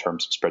think in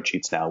terms of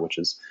spreadsheets now, which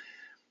is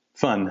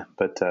fun,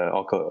 but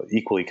also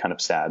equally kind of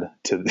sad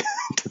to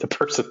to the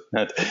person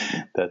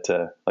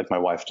that like my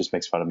wife just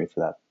makes fun of me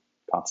for that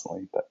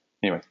constantly. But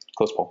anyway,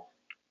 close poll.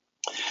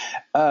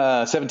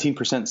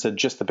 17% said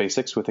just the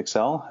basics with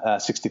Excel.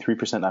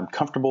 63% I'm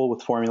comfortable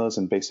with formulas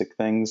and basic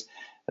things.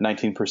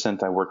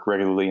 19% I work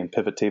regularly in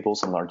pivot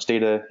tables and large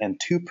data, and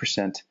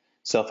 2%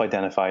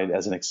 self-identified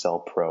as an Excel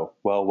pro.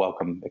 Well,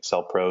 welcome,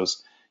 Excel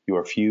pros. You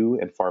are few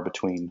and far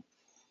between.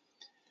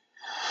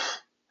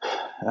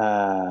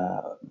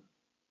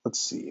 Let's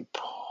see.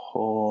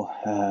 Poll.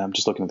 I'm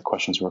just looking at the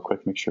questions real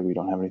quick, make sure we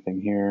don't have anything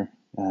here.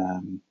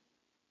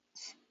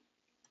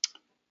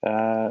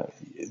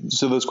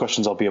 So those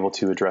questions I'll be able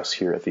to address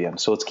here at the end.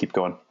 So let's keep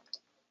going.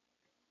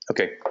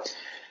 Okay,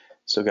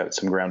 still got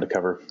some ground to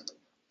cover.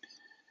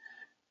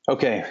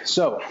 Okay,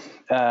 so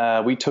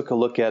we took a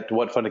look at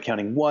what fund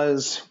accounting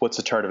was, what's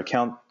a chart of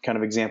account kind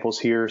of examples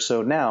here.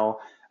 So now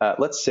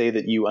let's say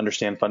that you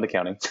understand fund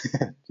accounting,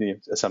 the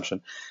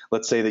assumption.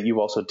 Let's say that you've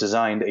also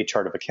designed a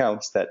chart of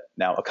accounts that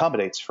now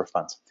accommodates for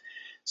funds.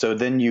 So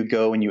then you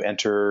go and you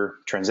enter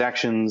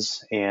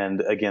transactions. And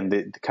again,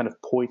 the kind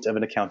of point of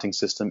an accounting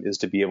system is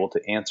to be able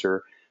to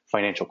answer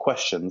financial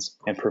questions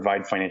and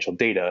provide financial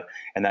data.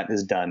 And that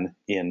is done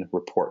in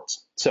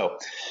reports. So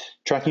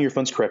tracking your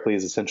funds correctly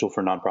is essential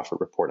for nonprofit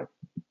reporting.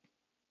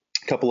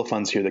 A couple of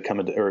reports here that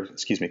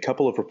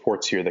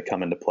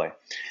come into play.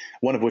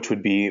 One of which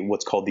would be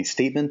what's called the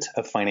statement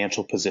of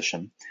financial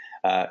position,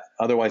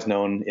 otherwise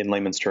known in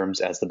layman's terms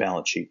as the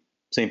balance sheet.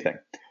 Same thing.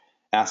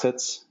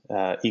 Assets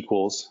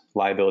equals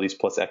liabilities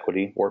plus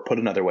equity, or put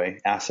another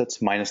way,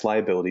 assets minus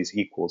liabilities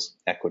equals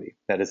equity.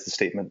 That is the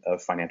statement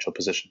of financial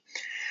position.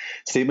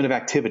 Statement of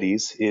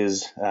activities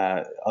is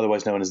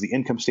otherwise known as the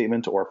income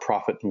statement or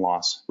profit and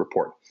loss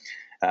report.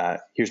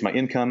 Here's my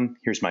income,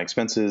 here's my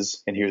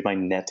expenses, and here's my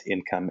net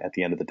income at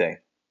the end of the day.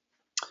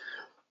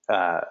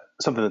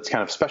 Something that's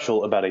kind of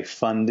special about a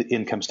fund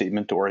income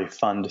statement or a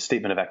fund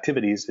statement of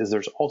activities is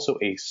there's also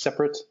a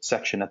separate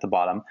section at the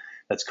bottom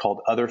that's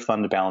called other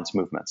fund balance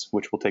movements,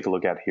 which we'll take a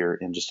look at here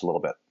in just a little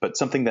bit, but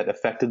something that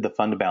affected the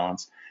fund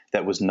balance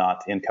that was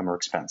not income or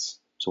expense.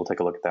 So we'll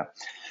take a look at that.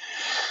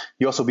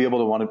 You also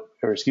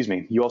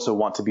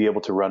want to be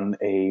able to run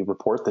a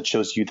report that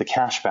shows you the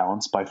cash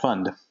balance by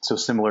fund. So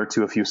similar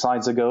to a few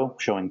slides ago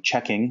showing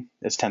checking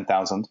is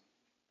 10,000.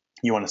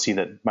 You want to see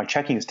that my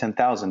checking is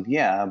 10,000.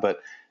 Yeah,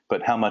 but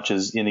how much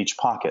is in each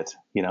pocket?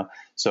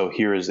 So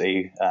here's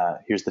the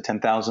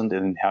 10,000,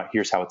 and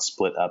here's how it's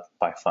split up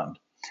by fund.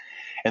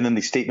 And then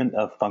the statement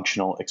of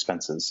functional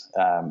expenses,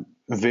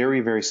 very,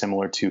 very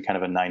similar to kind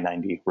of a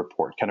 990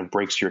 report, kind of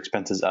breaks your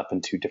expenses up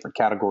into different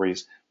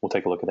categories. We'll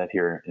take a look at that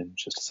here in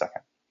just a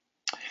second.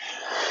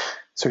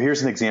 So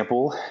here's an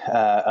example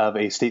of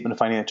a statement of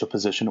financial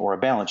position or a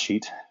balance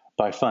sheet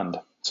by fund.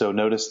 So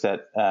notice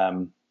that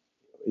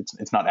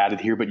it's not added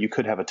here, but you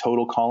could have a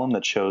total column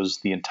that shows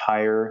the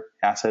entire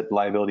asset,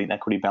 liability, and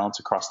equity balance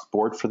across the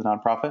board for the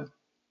nonprofit.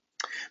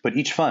 But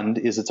each fund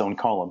is its own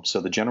column. So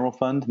the general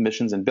fund,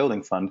 missions, and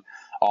building fund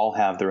all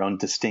have their own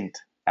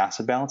distinct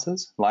asset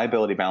balances,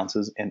 liability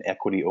balances, and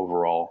equity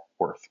overall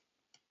worth.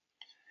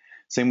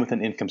 Same with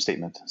an income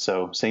statement.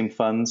 So same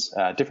funds,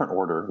 different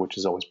order, which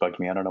has always bugged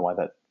me. I don't know why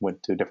that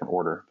went to a different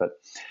order,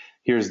 but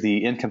here's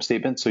the income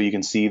statement. So you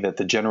can see that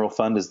the general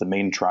fund is the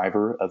main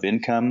driver of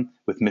income,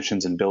 with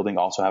missions and building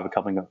also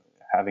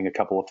having a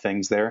couple of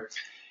things there.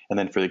 And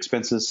then for the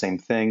expenses, same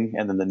thing.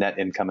 And then the net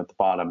income at the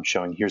bottom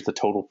showing here's the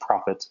total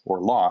profit or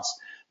loss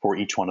for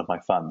each one of my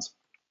funds.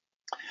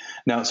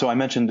 Now, so I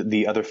mentioned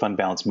the other fund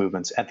balance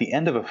movements. At the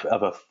end of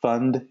a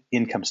fund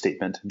income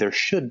statement, there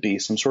should be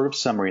some sort of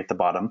summary at the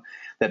bottom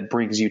that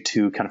brings you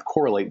to kind of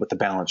correlate with the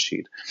balance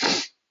sheet.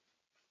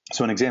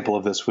 So an example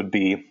of this would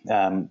be,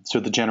 so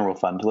the general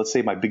fund. Let's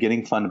say my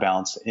beginning fund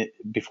balance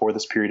before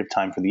this period of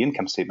time for the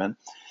income statement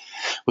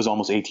was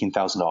almost $18,000,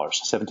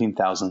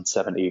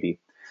 $17,780.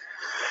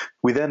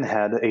 We then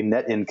had a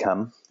net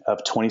income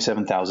of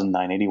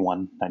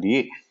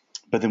 $27,981.98.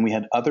 But then we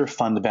had other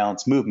fund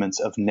balance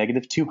movements of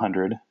negative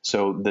 200.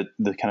 So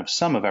the kind of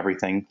sum of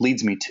everything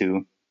leads me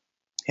to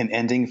an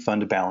ending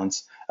fund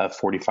balance of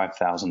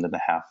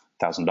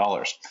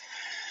 $45,500.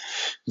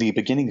 The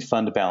beginning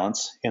fund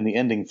balance and the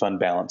ending fund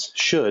balance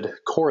should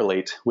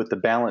correlate with the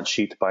balance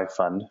sheet by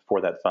fund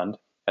for that fund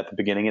at the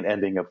beginning and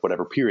ending of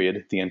whatever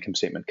period the income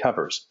statement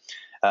covers.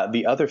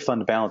 The other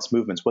fund balance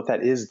movements, what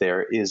that is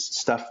there is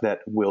stuff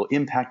that will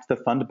impact the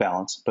fund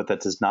balance, but that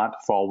does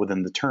not fall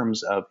within the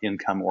terms of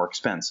income or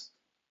expense.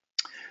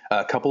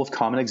 A couple of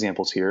common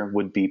examples here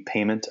would be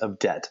payment of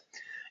debt.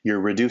 You're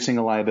reducing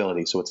a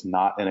liability, so it's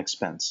not an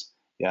expense.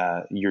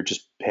 You're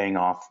just paying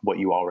off what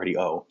you already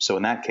owe. So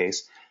in that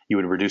case, you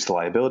would reduce the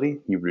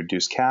liability, you would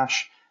reduce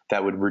cash.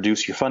 That would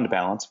reduce your fund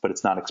balance, but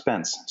it's not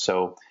expense.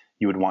 So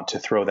you would want to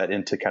throw that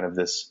into kind of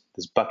this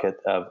bucket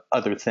of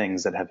other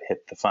things that have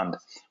hit the fund,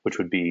 which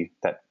would be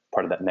that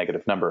part of that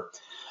negative number.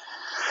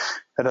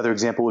 Another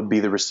example would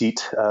be the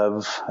receipt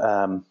of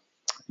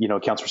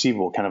accounts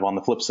receivable, kind of on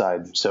the flip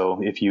side.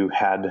 So if you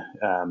had,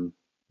 now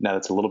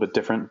that's a little bit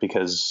different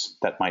because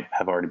that might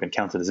have already been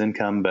counted as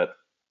income, but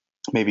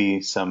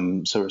maybe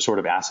some sort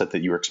of asset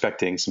that you were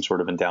expecting, some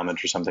sort of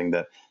endowment or something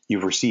that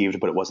you've received,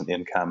 but it wasn't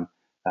income,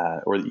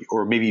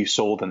 or maybe you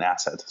sold an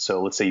asset.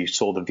 So let's say you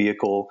sold a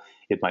vehicle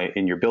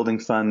in your building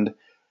fund,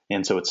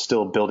 and so it's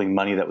still building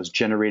money that was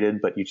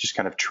generated, but you just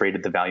kind of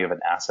traded the value of an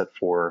asset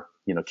for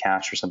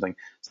cash or something.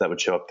 So that would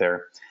show up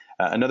there.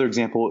 Another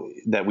example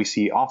that we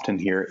see often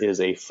here is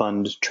a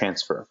fund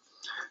transfer.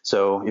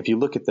 So if you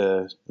look at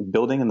the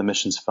building and the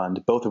missions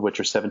fund, both of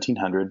which are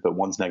 $1,700, but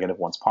one's negative,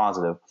 one's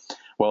positive.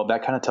 Well,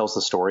 that kind of tells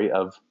the story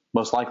of,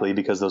 most likely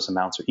because those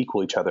amounts are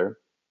equal each other,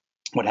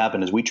 what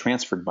happened is we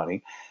transferred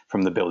money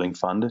from the building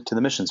fund to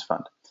the missions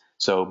fund.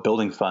 So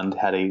building fund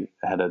had a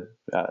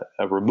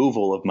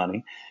removal of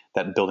money.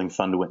 That building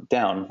fund went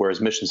down,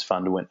 whereas missions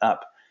fund went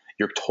up.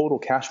 Your total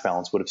cash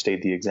balance would have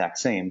stayed the exact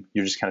same.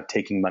 You're just kind of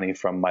taking money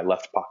from my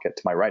left pocket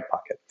to my right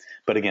pocket.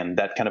 But again,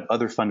 that kind of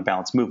other fund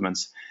balance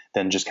movements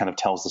then just kind of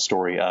tells the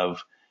story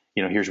of,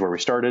 here's where we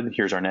started,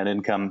 here's our net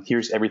income,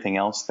 here's everything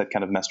else that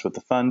kind of messed with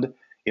the fund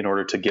in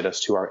order to get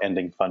us to our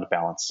ending fund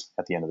balance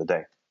at the end of the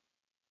day.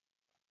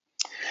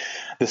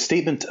 The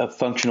statement of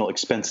functional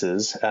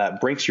expenses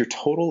breaks your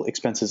total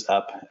expenses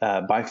up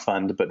by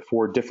fund, but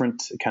for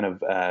different kind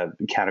of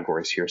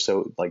categories here.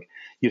 So like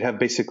you'd have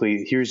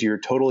basically, here's your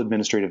total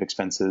administrative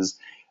expenses,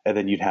 and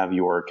then you'd have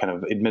your kind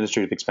of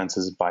administrative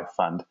expenses by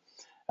fund.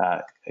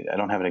 I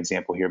don't have an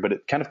example here, but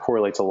it kind of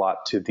correlates a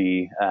lot to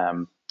the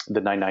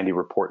 990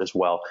 report as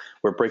well,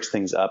 where it breaks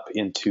things up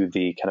into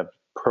the kind of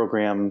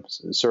program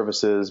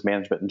services,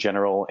 management in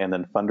general, and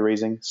then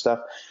fundraising stuff.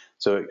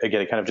 So again,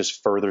 it kind of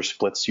just further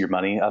splits your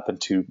money up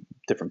into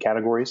different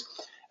categories.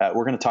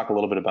 We're going to talk a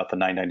little bit about the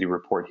 990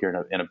 report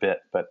here in a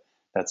bit, but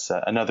that's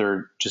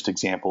another just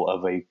example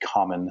of a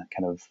common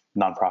kind of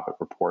nonprofit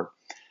report.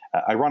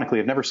 Ironically,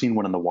 I've never seen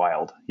one in the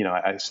wild.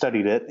 I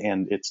studied it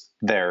and it's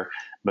there,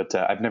 but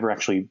I've never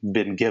actually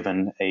been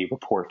given a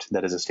report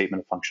that is a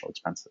statement of functional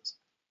expenses.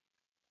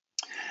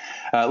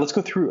 Let's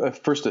go through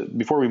first,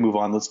 before we move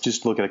on, let's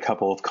just look at a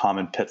couple of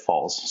common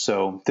pitfalls.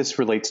 So this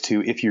relates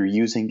to if you're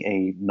using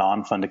a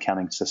non-fund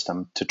accounting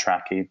system to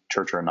track a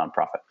church or a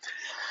nonprofit.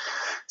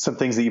 Some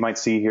things that you might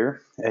see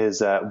here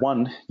is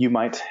one, you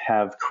might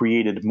have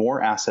created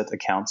more asset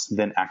accounts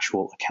than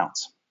actual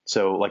accounts.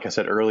 So like I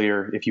said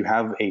earlier, if you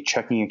have a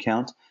checking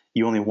account,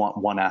 you only want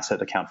one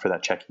asset account for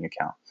that checking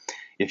account.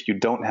 If you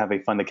don't have a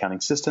fund accounting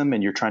system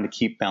and you're trying to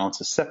keep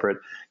balances separate,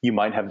 you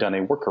might have done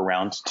a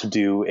workaround to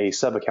do a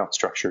sub-account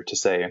structure to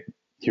say,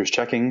 here's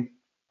checking,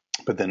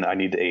 but then I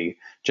need a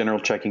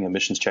general checking, a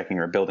missions checking,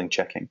 or a building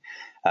checking.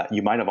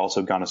 You might have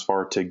also gone as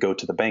far to go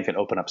to the bank and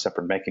open up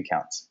separate bank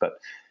accounts. But,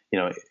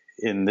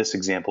 in this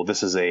example,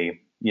 this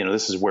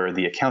is where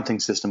the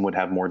accounting system would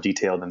have more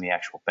detail than the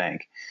actual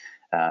bank.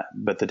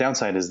 But the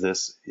downside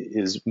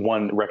is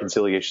one,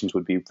 reconciliations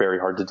would be very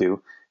hard to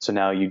do. So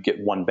now you get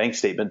one bank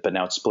statement, but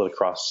now it's split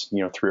across,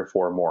 3 or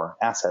 4 more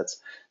assets.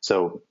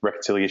 So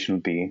reconciliation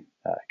would be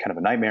kind of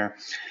a nightmare.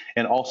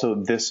 And also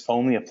this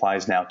only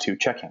applies now to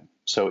checking.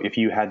 So if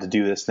you had to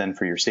do this then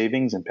for your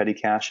savings and petty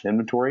cash and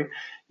inventory,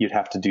 you'd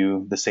have to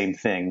do the same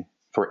thing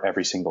for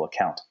every single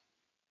account.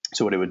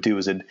 So what it would do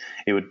is it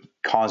would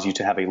cause you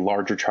to have a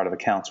larger chart of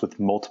accounts with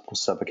multiple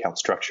sub-account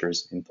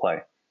structures in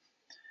play.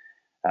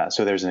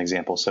 So there's an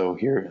example. So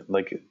here,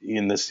 like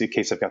in this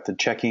case, I've got the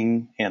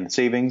checking and the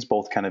savings,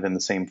 both kind of in the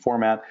same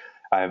format.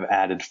 I've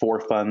added 4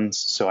 funds,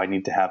 so I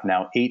need to have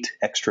now 8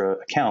 extra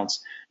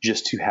accounts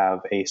just to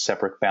have a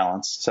separate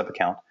balance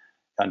sub-account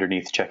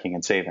underneath checking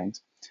and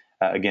savings.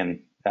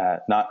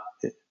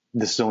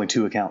 This is only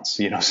 2 accounts,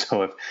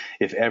 so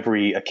if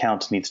every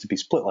account needs to be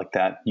split like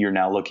that, you're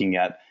now looking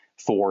at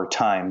 4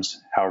 times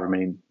however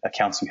many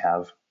accounts you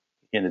have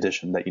in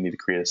addition that you need to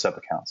create as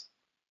sub-accounts.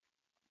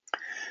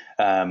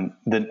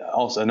 Then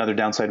also another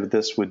downside with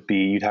this would be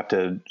you'd have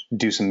to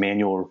do some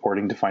manual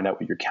reporting to find out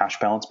what your cash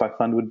balance by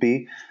fund would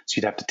be. So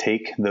you'd have to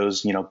take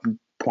those,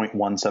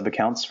 0.1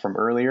 sub-accounts from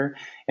earlier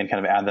and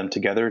kind of add them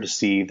together to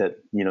see that,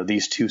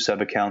 these 2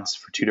 sub-accounts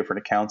for 2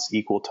 different accounts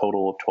equal a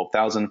total of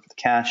 12,000 for the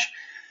cash.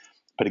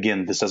 But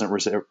again, this doesn't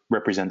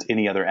represent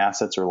any other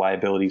assets or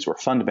liabilities or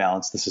fund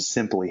balance. This is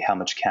simply how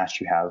much cash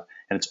you have,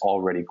 and it's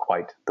already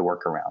quite the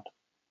workaround.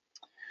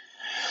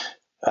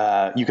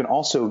 You can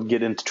also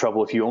get into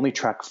trouble if you only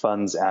track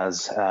funds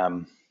as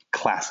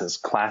classes.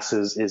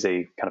 Classes is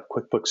a kind of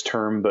QuickBooks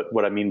term, but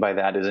what I mean by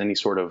that is any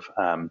sort of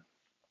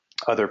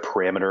other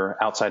parameter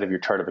outside of your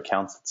chart of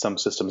accounts that some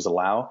systems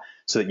allow,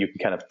 so that you can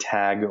kind of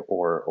tag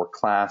or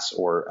class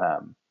or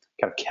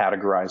kind of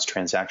categorize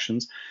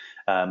transactions.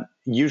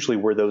 Usually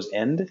where those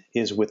end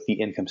is with the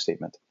income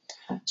statement.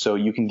 So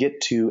you can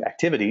get to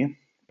activity,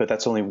 but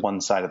that's only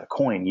one side of the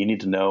coin. You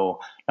need to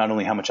know not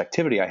only how much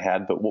activity I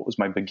had, but what was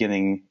my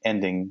beginning,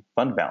 ending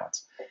fund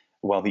balance.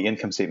 Well, the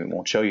income statement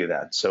won't show you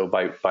that. So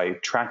by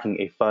tracking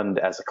a fund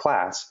as a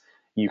class,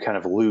 you kind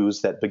of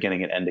lose that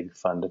beginning and ending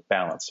fund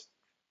balance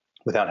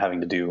without having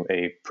to do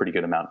a pretty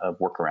good amount of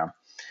workaround.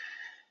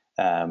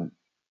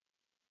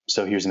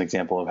 So here's an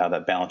example of how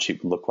that balance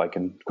sheet would look like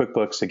in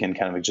QuickBooks. Again,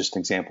 kind of just an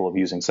example of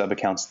using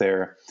sub-accounts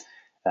there.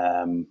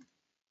 I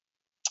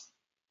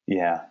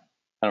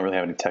don't really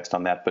have any text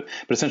on that, but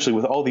essentially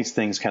with all these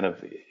things kind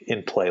of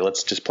in play,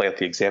 let's just play out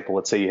the example.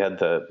 Let's say you had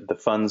the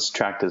funds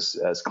tracked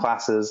as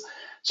classes,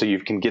 so you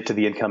can get to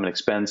the income and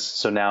expense.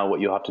 So now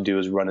what you'll have to do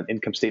is run an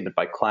income statement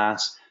by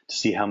class to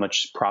see how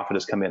much profit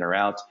has come in or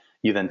out.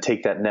 You then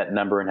take that net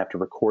number and have to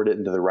record it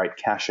into the right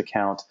cash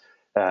account,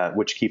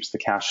 which keeps the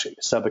cash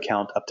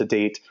sub-account up to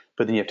date.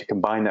 But then you have to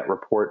combine that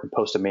report and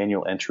post a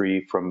manual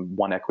entry from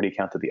one equity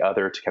account to the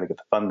other to kind of get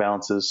the fund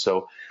balances.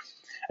 So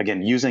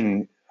again,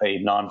 using a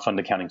non-fund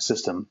accounting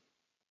system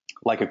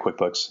like a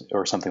QuickBooks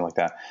or something like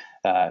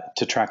that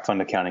to track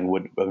fund accounting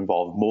would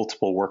involve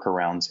multiple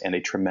workarounds and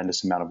a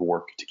tremendous amount of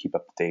work to keep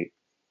up to date,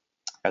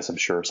 as I'm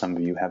sure some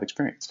of you have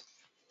experienced.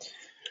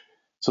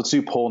 So let's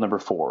do poll number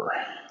 4.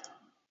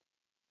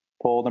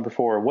 Poll number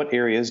 4, what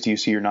areas do you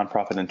see your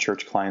nonprofit and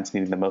church clients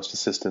needing the most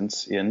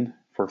assistance in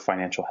for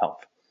financial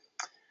health?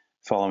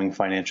 Following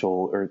fund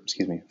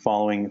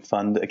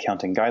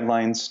accounting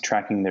guidelines,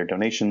 tracking their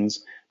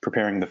donations,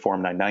 preparing the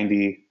Form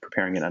 990,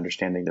 preparing and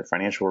understanding their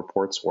financial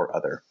reports, or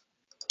other.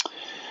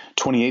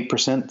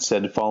 28%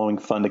 said following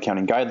fund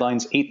accounting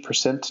guidelines,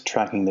 8%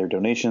 tracking their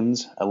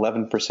donations,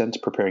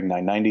 11% preparing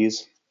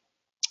 990s,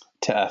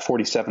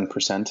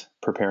 47%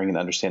 preparing and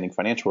understanding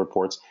financial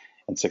reports,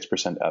 and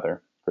 6%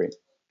 other. Great.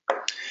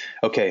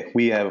 Okay,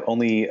 we have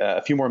only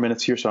a few more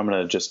minutes here, so I'm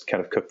going to just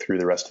kind of cook through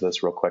the rest of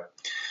this real quick.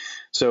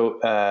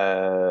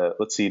 So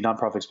let's see,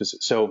 nonprofit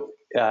specific. So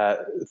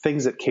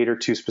things that cater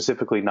to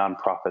specifically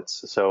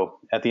nonprofits. So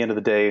at the end of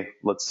the day,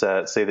 let's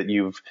say that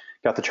you've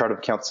got the chart of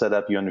accounts set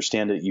up, you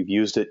understand it, you've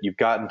used it, you've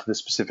gotten to the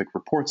specific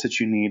reports that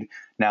you need.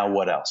 Now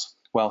what else?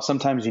 Well,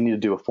 sometimes you need to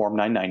do a Form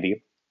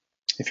 990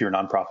 if you're a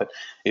nonprofit.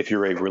 If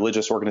you're a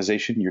religious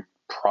organization, you're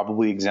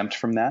probably exempt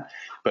from that.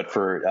 But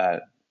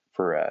for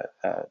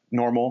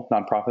normal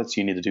nonprofits,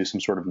 you need to do some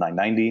sort of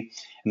 990.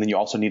 And then you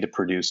also need to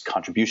produce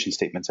contribution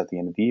statements at the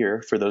end of the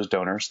year for those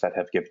donors that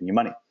have given you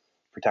money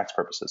for tax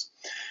purposes.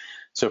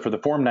 So for the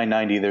Form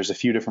 990, there's a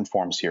few different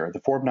forms here. The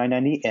Form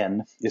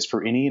 990N is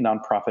for any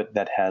nonprofit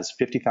that has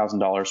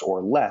 $50,000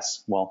 or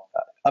less,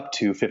 up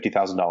to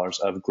 $50,000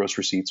 of gross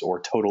receipts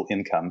or total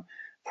income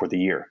for the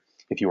year.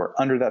 If you are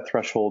under that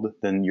threshold,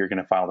 then you're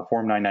going to file the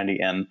Form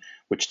 990N,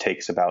 which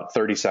takes about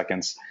 30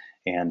 seconds,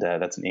 and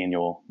that's an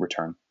annual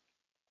return.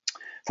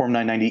 Form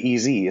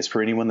 990EZ is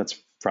for anyone that's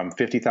from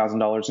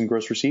 $50,000 in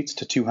gross receipts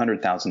to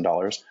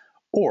 $200,000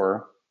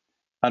 or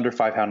under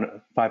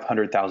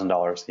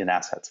 $500,000 in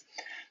assets.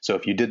 So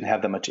if you didn't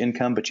have that much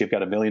income, but you've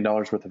got $1 million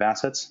worth of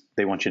assets,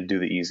 they want you to do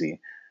the easy.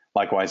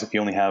 Likewise, if you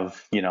only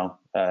have,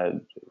 a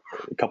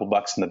couple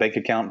bucks in the bank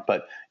account,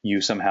 but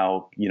you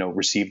somehow,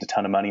 received a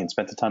ton of money and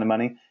spent a ton of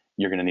money,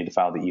 you're going to need to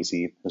file the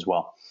easy as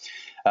well.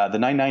 The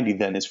 990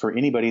 then is for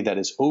anybody that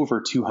is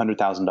over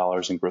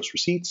 $200,000 in gross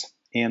receipts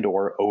and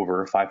or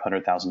over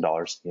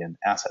 $500,000 in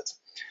assets.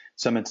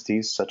 Some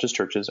entities, such as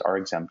churches, are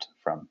exempt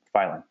from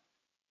filing.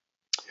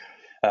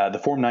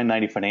 The Form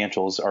 990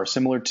 financials are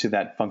similar to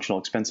that functional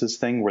expenses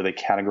thing where they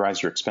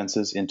categorize your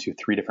expenses into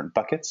 3 different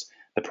buckets: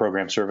 the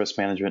program, service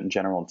management, and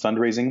general and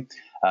fundraising.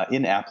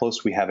 In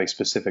Aplos, we have a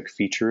specific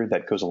feature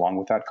that goes along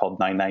with that called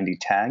 990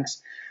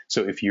 tags.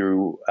 So if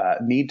you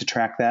need to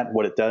track that,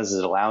 what it does is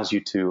it allows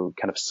you to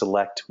kind of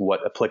select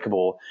what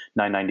applicable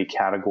 990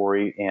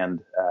 category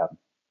and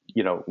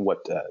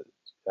what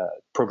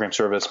program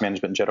service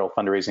management, general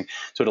fundraising.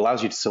 So it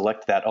allows you to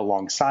select that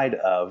alongside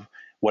of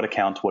what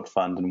account, what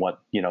fund, and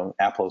what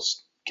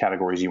Aplos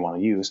categories you want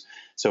to use.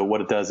 So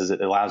what it does is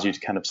it allows you to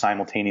kind of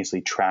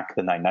simultaneously track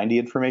the 990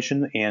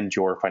 information and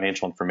your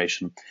financial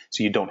information,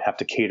 so you don't have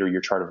to cater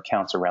your chart of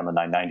accounts around the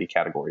 990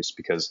 categories,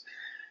 because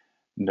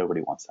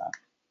nobody wants that.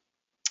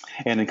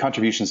 And in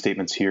contribution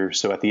statements here,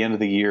 so at the end of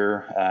the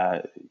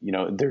year,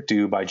 they're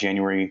due by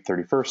January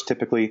 31st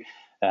typically.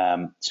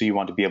 So you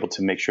want to be able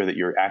to make sure that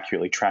you're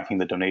accurately tracking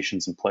the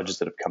donations and pledges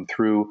that have come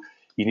through.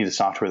 You need a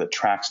software that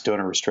tracks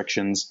donor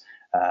restrictions.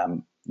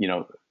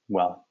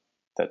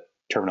 That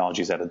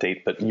terminology is out of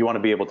date, but you want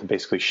to be able to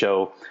basically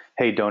show,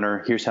 hey,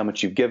 donor, here's how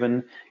much you've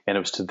given, and it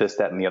was to this,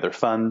 that, and the other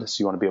fund.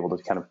 So you want to be able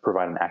to kind of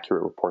provide an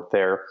accurate report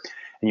there.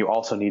 And you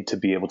also need to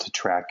be able to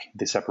track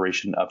the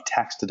separation of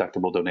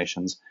tax-deductible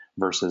donations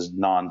versus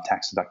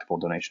non-tax deductible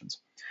donations,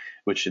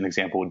 which an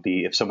example would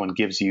be if someone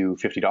gives you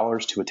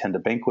 $50 to attend a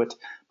banquet,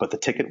 but the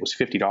ticket was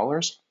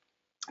 $50,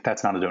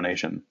 that's not a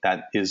donation.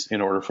 That is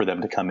in order for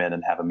them to come in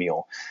and have a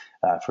meal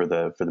for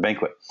the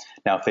banquet.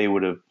 Now, if they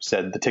would have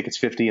said the ticket's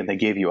 50 and they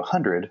gave you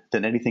 100,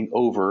 then anything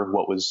over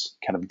what was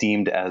kind of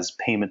deemed as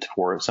payment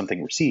for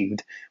something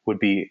received would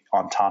be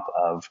on top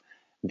of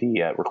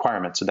the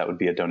requirement. So that would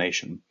be a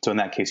donation. So in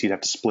that case, you'd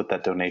have to split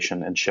that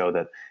donation and show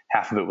that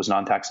half of it was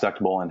non-tax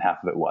deductible and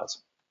half of it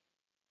was.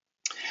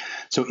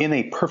 So in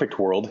a perfect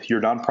world,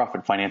 your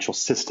nonprofit financial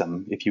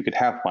system, if you could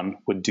have one,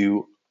 would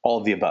do all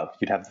of the above.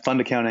 You'd have the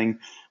fund accounting,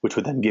 which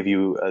would then give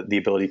you the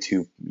ability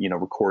to,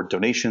 record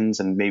donations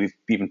and maybe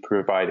even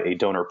provide a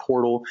donor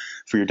portal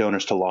for your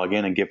donors to log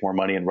in and give more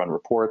money and run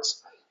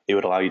reports. It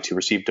would allow you to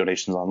receive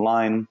donations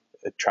online,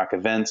 track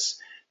events,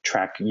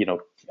 track,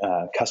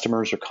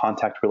 customers or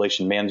contact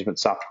relation management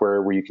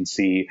software where you can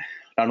see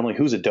not only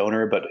who's a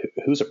donor, but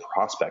who's a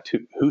prospect.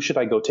 Who should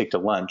I go take to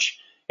lunch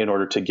in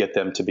order to get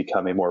them to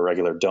become a more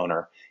regular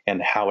donor?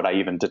 And how would I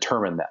even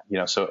determine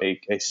that? So a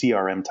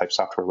CRM type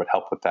software would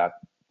help with that.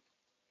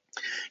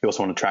 You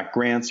also want to track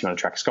grants, you want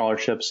to track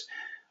scholarships,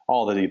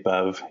 all of the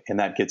above, and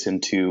that gets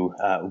into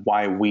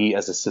why we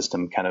as a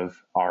system kind of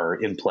are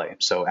in play.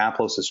 So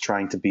Aplos is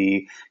trying to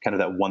be kind of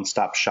that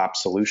one-stop shop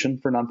solution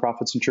for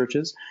nonprofits and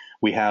churches.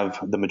 We have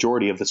the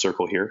majority of the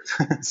circle here.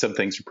 Some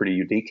things are pretty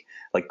unique,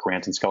 like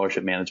grant and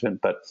scholarship management,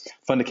 but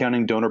fund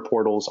accounting, donor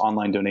portals,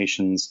 online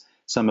donations,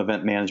 some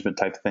event management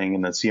type thing,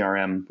 and the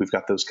CRM, we've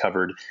got those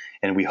covered.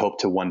 And we hope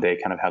to one day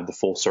kind of have the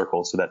full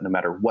circle so that no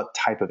matter what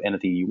type of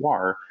entity you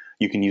are,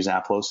 you can use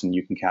Aplos and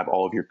you can have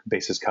all of your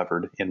bases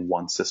covered in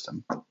one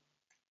system.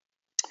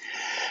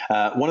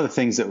 One of the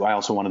things that I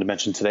also wanted to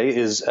mention today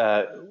is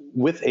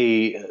with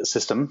a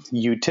system,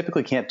 you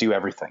typically can't do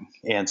everything.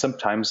 And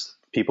sometimes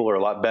people are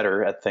a lot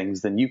better at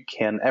things than you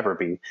can ever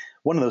be.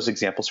 One of those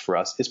examples for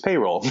us is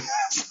payroll.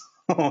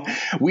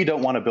 We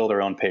don't want to build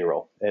our own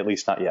payroll, at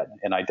least not yet.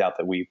 And I doubt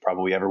that we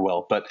probably ever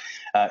will. But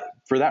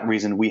for that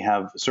reason, we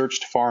have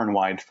searched far and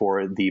wide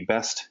for the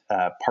best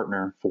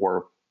partner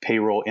for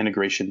payroll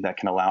integration that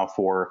can allow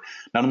for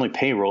not only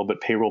payroll,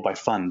 but payroll by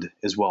fund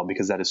as well,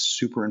 because that is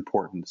super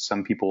important.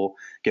 Some people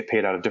get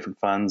paid out of different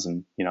funds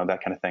and,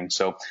 that kind of thing.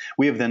 So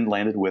we have then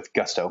landed with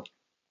Gusto.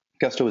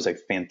 Gusto is a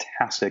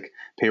fantastic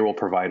payroll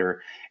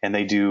provider, and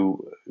they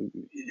do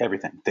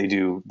everything. They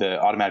do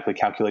automatically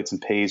calculates and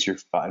pays your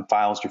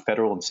files, your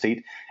federal and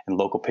state and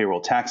local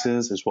payroll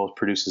taxes, as well as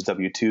produces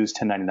W-2s,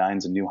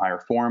 1099s, and new hire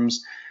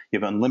forms. You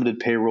have unlimited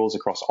payrolls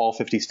across all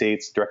 50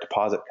 states. Direct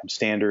deposit comes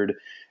standard.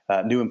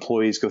 New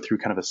employees go through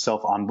kind of a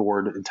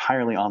self-onboard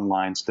entirely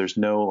online, so there's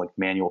no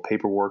manual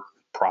paperwork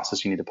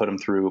process you need to put them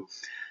through.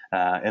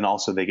 And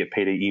also they get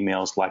payday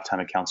emails,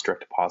 lifetime accounts,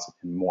 direct deposit,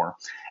 and more.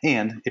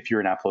 And if you're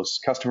an Aplos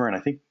customer, and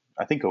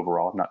I think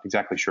overall, I'm not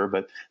exactly sure,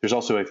 but there's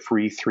also a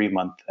free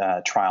 3-month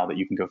trial that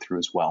you can go through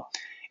as well.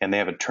 And they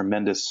have a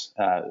tremendous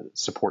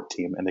support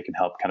team, and they can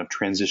help kind of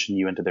transition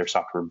you into their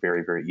software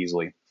very, very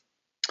easily.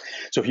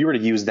 So if you were to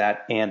use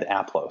that and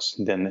Aplos,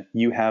 then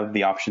you have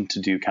the option to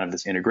do kind of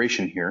this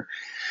integration here,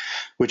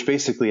 which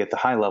basically at the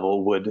high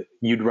level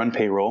you'd run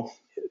payroll.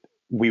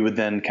 We would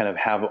then kind of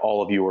have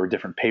all of your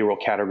different payroll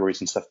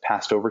categories and stuff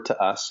passed over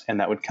to us, and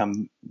that would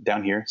come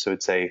down here. So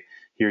it'd say,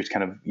 here's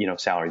kind of,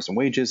 salaries and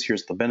wages,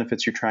 here's the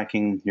benefits you're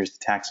tracking, here's the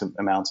tax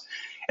amounts.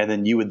 And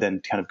then you would then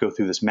kind of go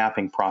through this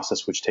mapping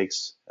process, which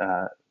takes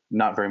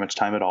not very much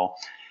time at all.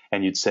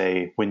 And you'd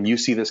say, when you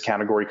see this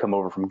category come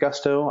over from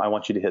Gusto, I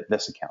want you to hit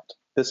this account.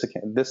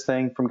 This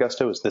thing from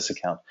Gusto is this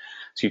account.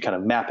 So you kind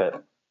of map it.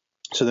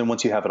 So then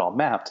once you have it all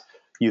mapped,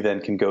 you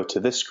then can go to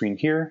this screen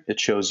here. It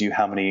shows you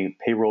how many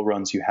payroll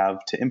runs you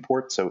have to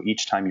import. So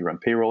each time you run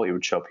payroll, it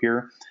would show up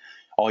here.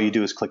 All you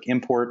do is click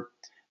import.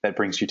 That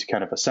brings you to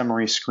kind of a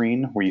summary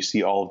screen where you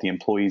see all of the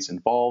employees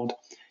involved.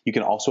 You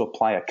can also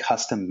apply a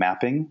custom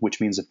mapping, which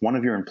means if one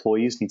of your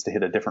employees needs to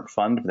hit a different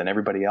fund than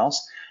everybody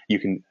else, you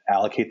can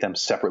allocate them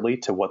separately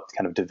to what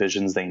kind of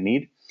divisions they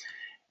need.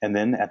 And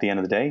then at the end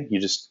of the day,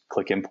 you just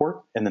click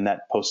import, and then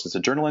that posts as a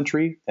journal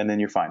entry, and then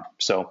you're fine.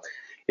 So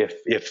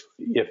If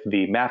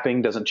the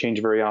mapping doesn't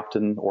change very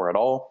often or at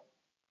all,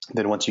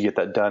 then once you get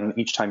that done,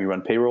 each time you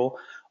run payroll,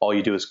 all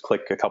you do is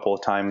click a couple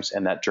of times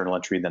and that journal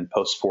entry then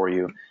posts for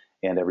you,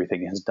 and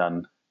everything is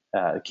done,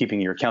 keeping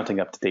your accounting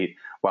up to date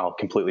while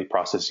completely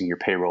processing your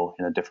payroll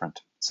in a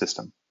different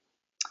system.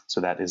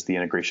 So that is the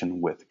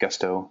integration with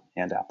Gusto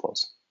and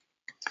Aplos.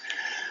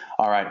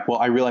 All right, well,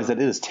 I realize that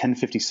it is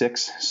 10:56,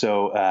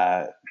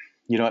 so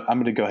you know what, I'm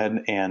going to go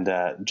ahead and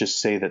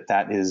just say that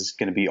that is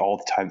going to be all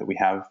the time that we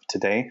have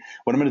today.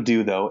 What I'm going to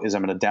do, though, is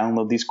I'm going to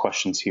download these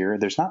questions here.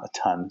 There's not a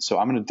ton, so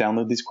I'm going to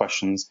download these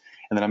questions,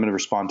 and then I'm going to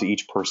respond to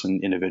each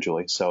person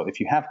individually. So if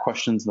you have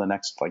questions in the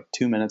next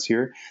 2 minutes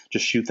here,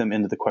 just shoot them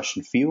into the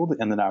question field,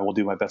 and then I will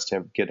do my best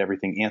to get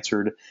everything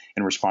answered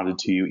and responded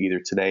to you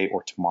either today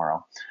or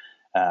tomorrow.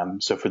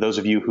 So for those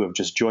of you who have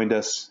just joined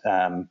us,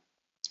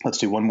 let's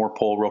do one more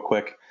poll real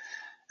quick.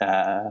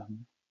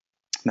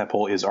 That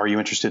poll is, are you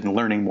interested in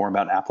learning more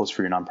about Aplos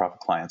for your nonprofit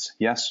clients?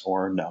 Yes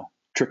or no?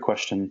 Trick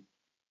question.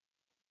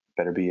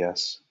 Better be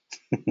yes.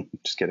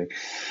 Just kidding.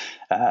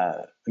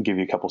 I'll give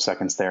you a couple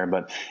seconds there.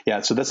 But yeah,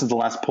 so this is the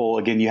last poll.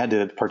 Again, you had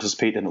to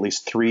participate in at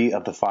least 3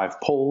 of the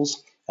 5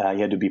 polls. You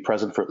had to be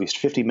present for at least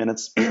 50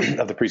 minutes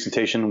of the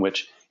presentation,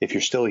 which if you're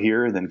still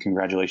here, then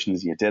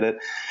congratulations, you did it.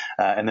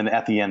 And then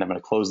at the end, I'm going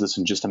to close this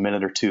in just a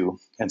minute or two.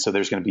 And so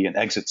there's going to be an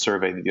exit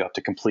survey that you have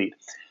to complete.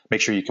 Make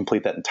sure you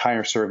complete that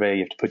entire survey. You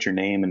have to put your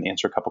name and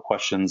answer a couple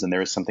questions. And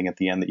there is something at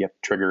the end that you have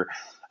to trigger.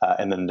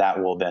 And then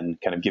that will then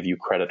kind of give you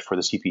credit for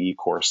the CPE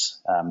course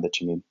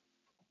that you need.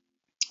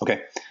 Okay,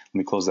 let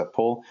me close that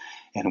poll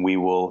and we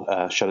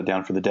will shut it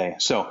down for the day.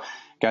 So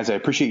guys, I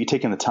appreciate you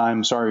taking the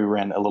time. Sorry we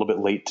ran a little bit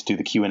late to do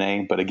the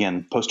Q&A, but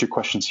again, post your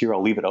questions here.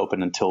 I'll leave it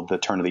open until the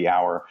turn of the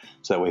hour.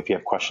 So that way, if you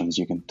have questions,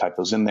 you can type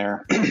those in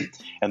there.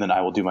 And then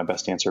I will do my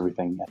best to answer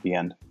everything at the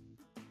end.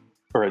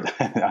 Or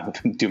I'll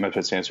do my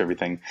best to answer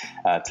everything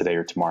today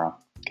or tomorrow.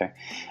 Okay.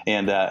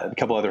 And a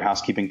couple other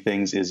housekeeping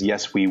things is,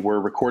 yes, we were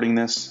recording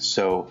this.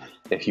 So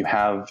if you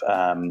have,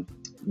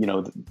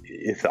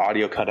 if the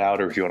audio cut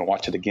out or if you want to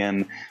watch it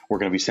again, we're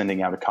going to be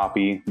sending out a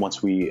copy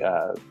once we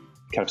kind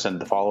of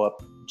send the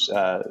follow-up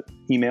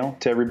email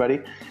to everybody.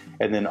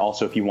 And then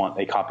also, if you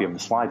want a copy of the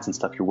slides and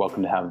stuff, you're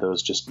welcome to have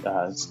those. Just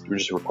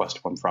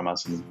request one from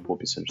us and we'll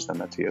be sending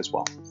that to you as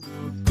well.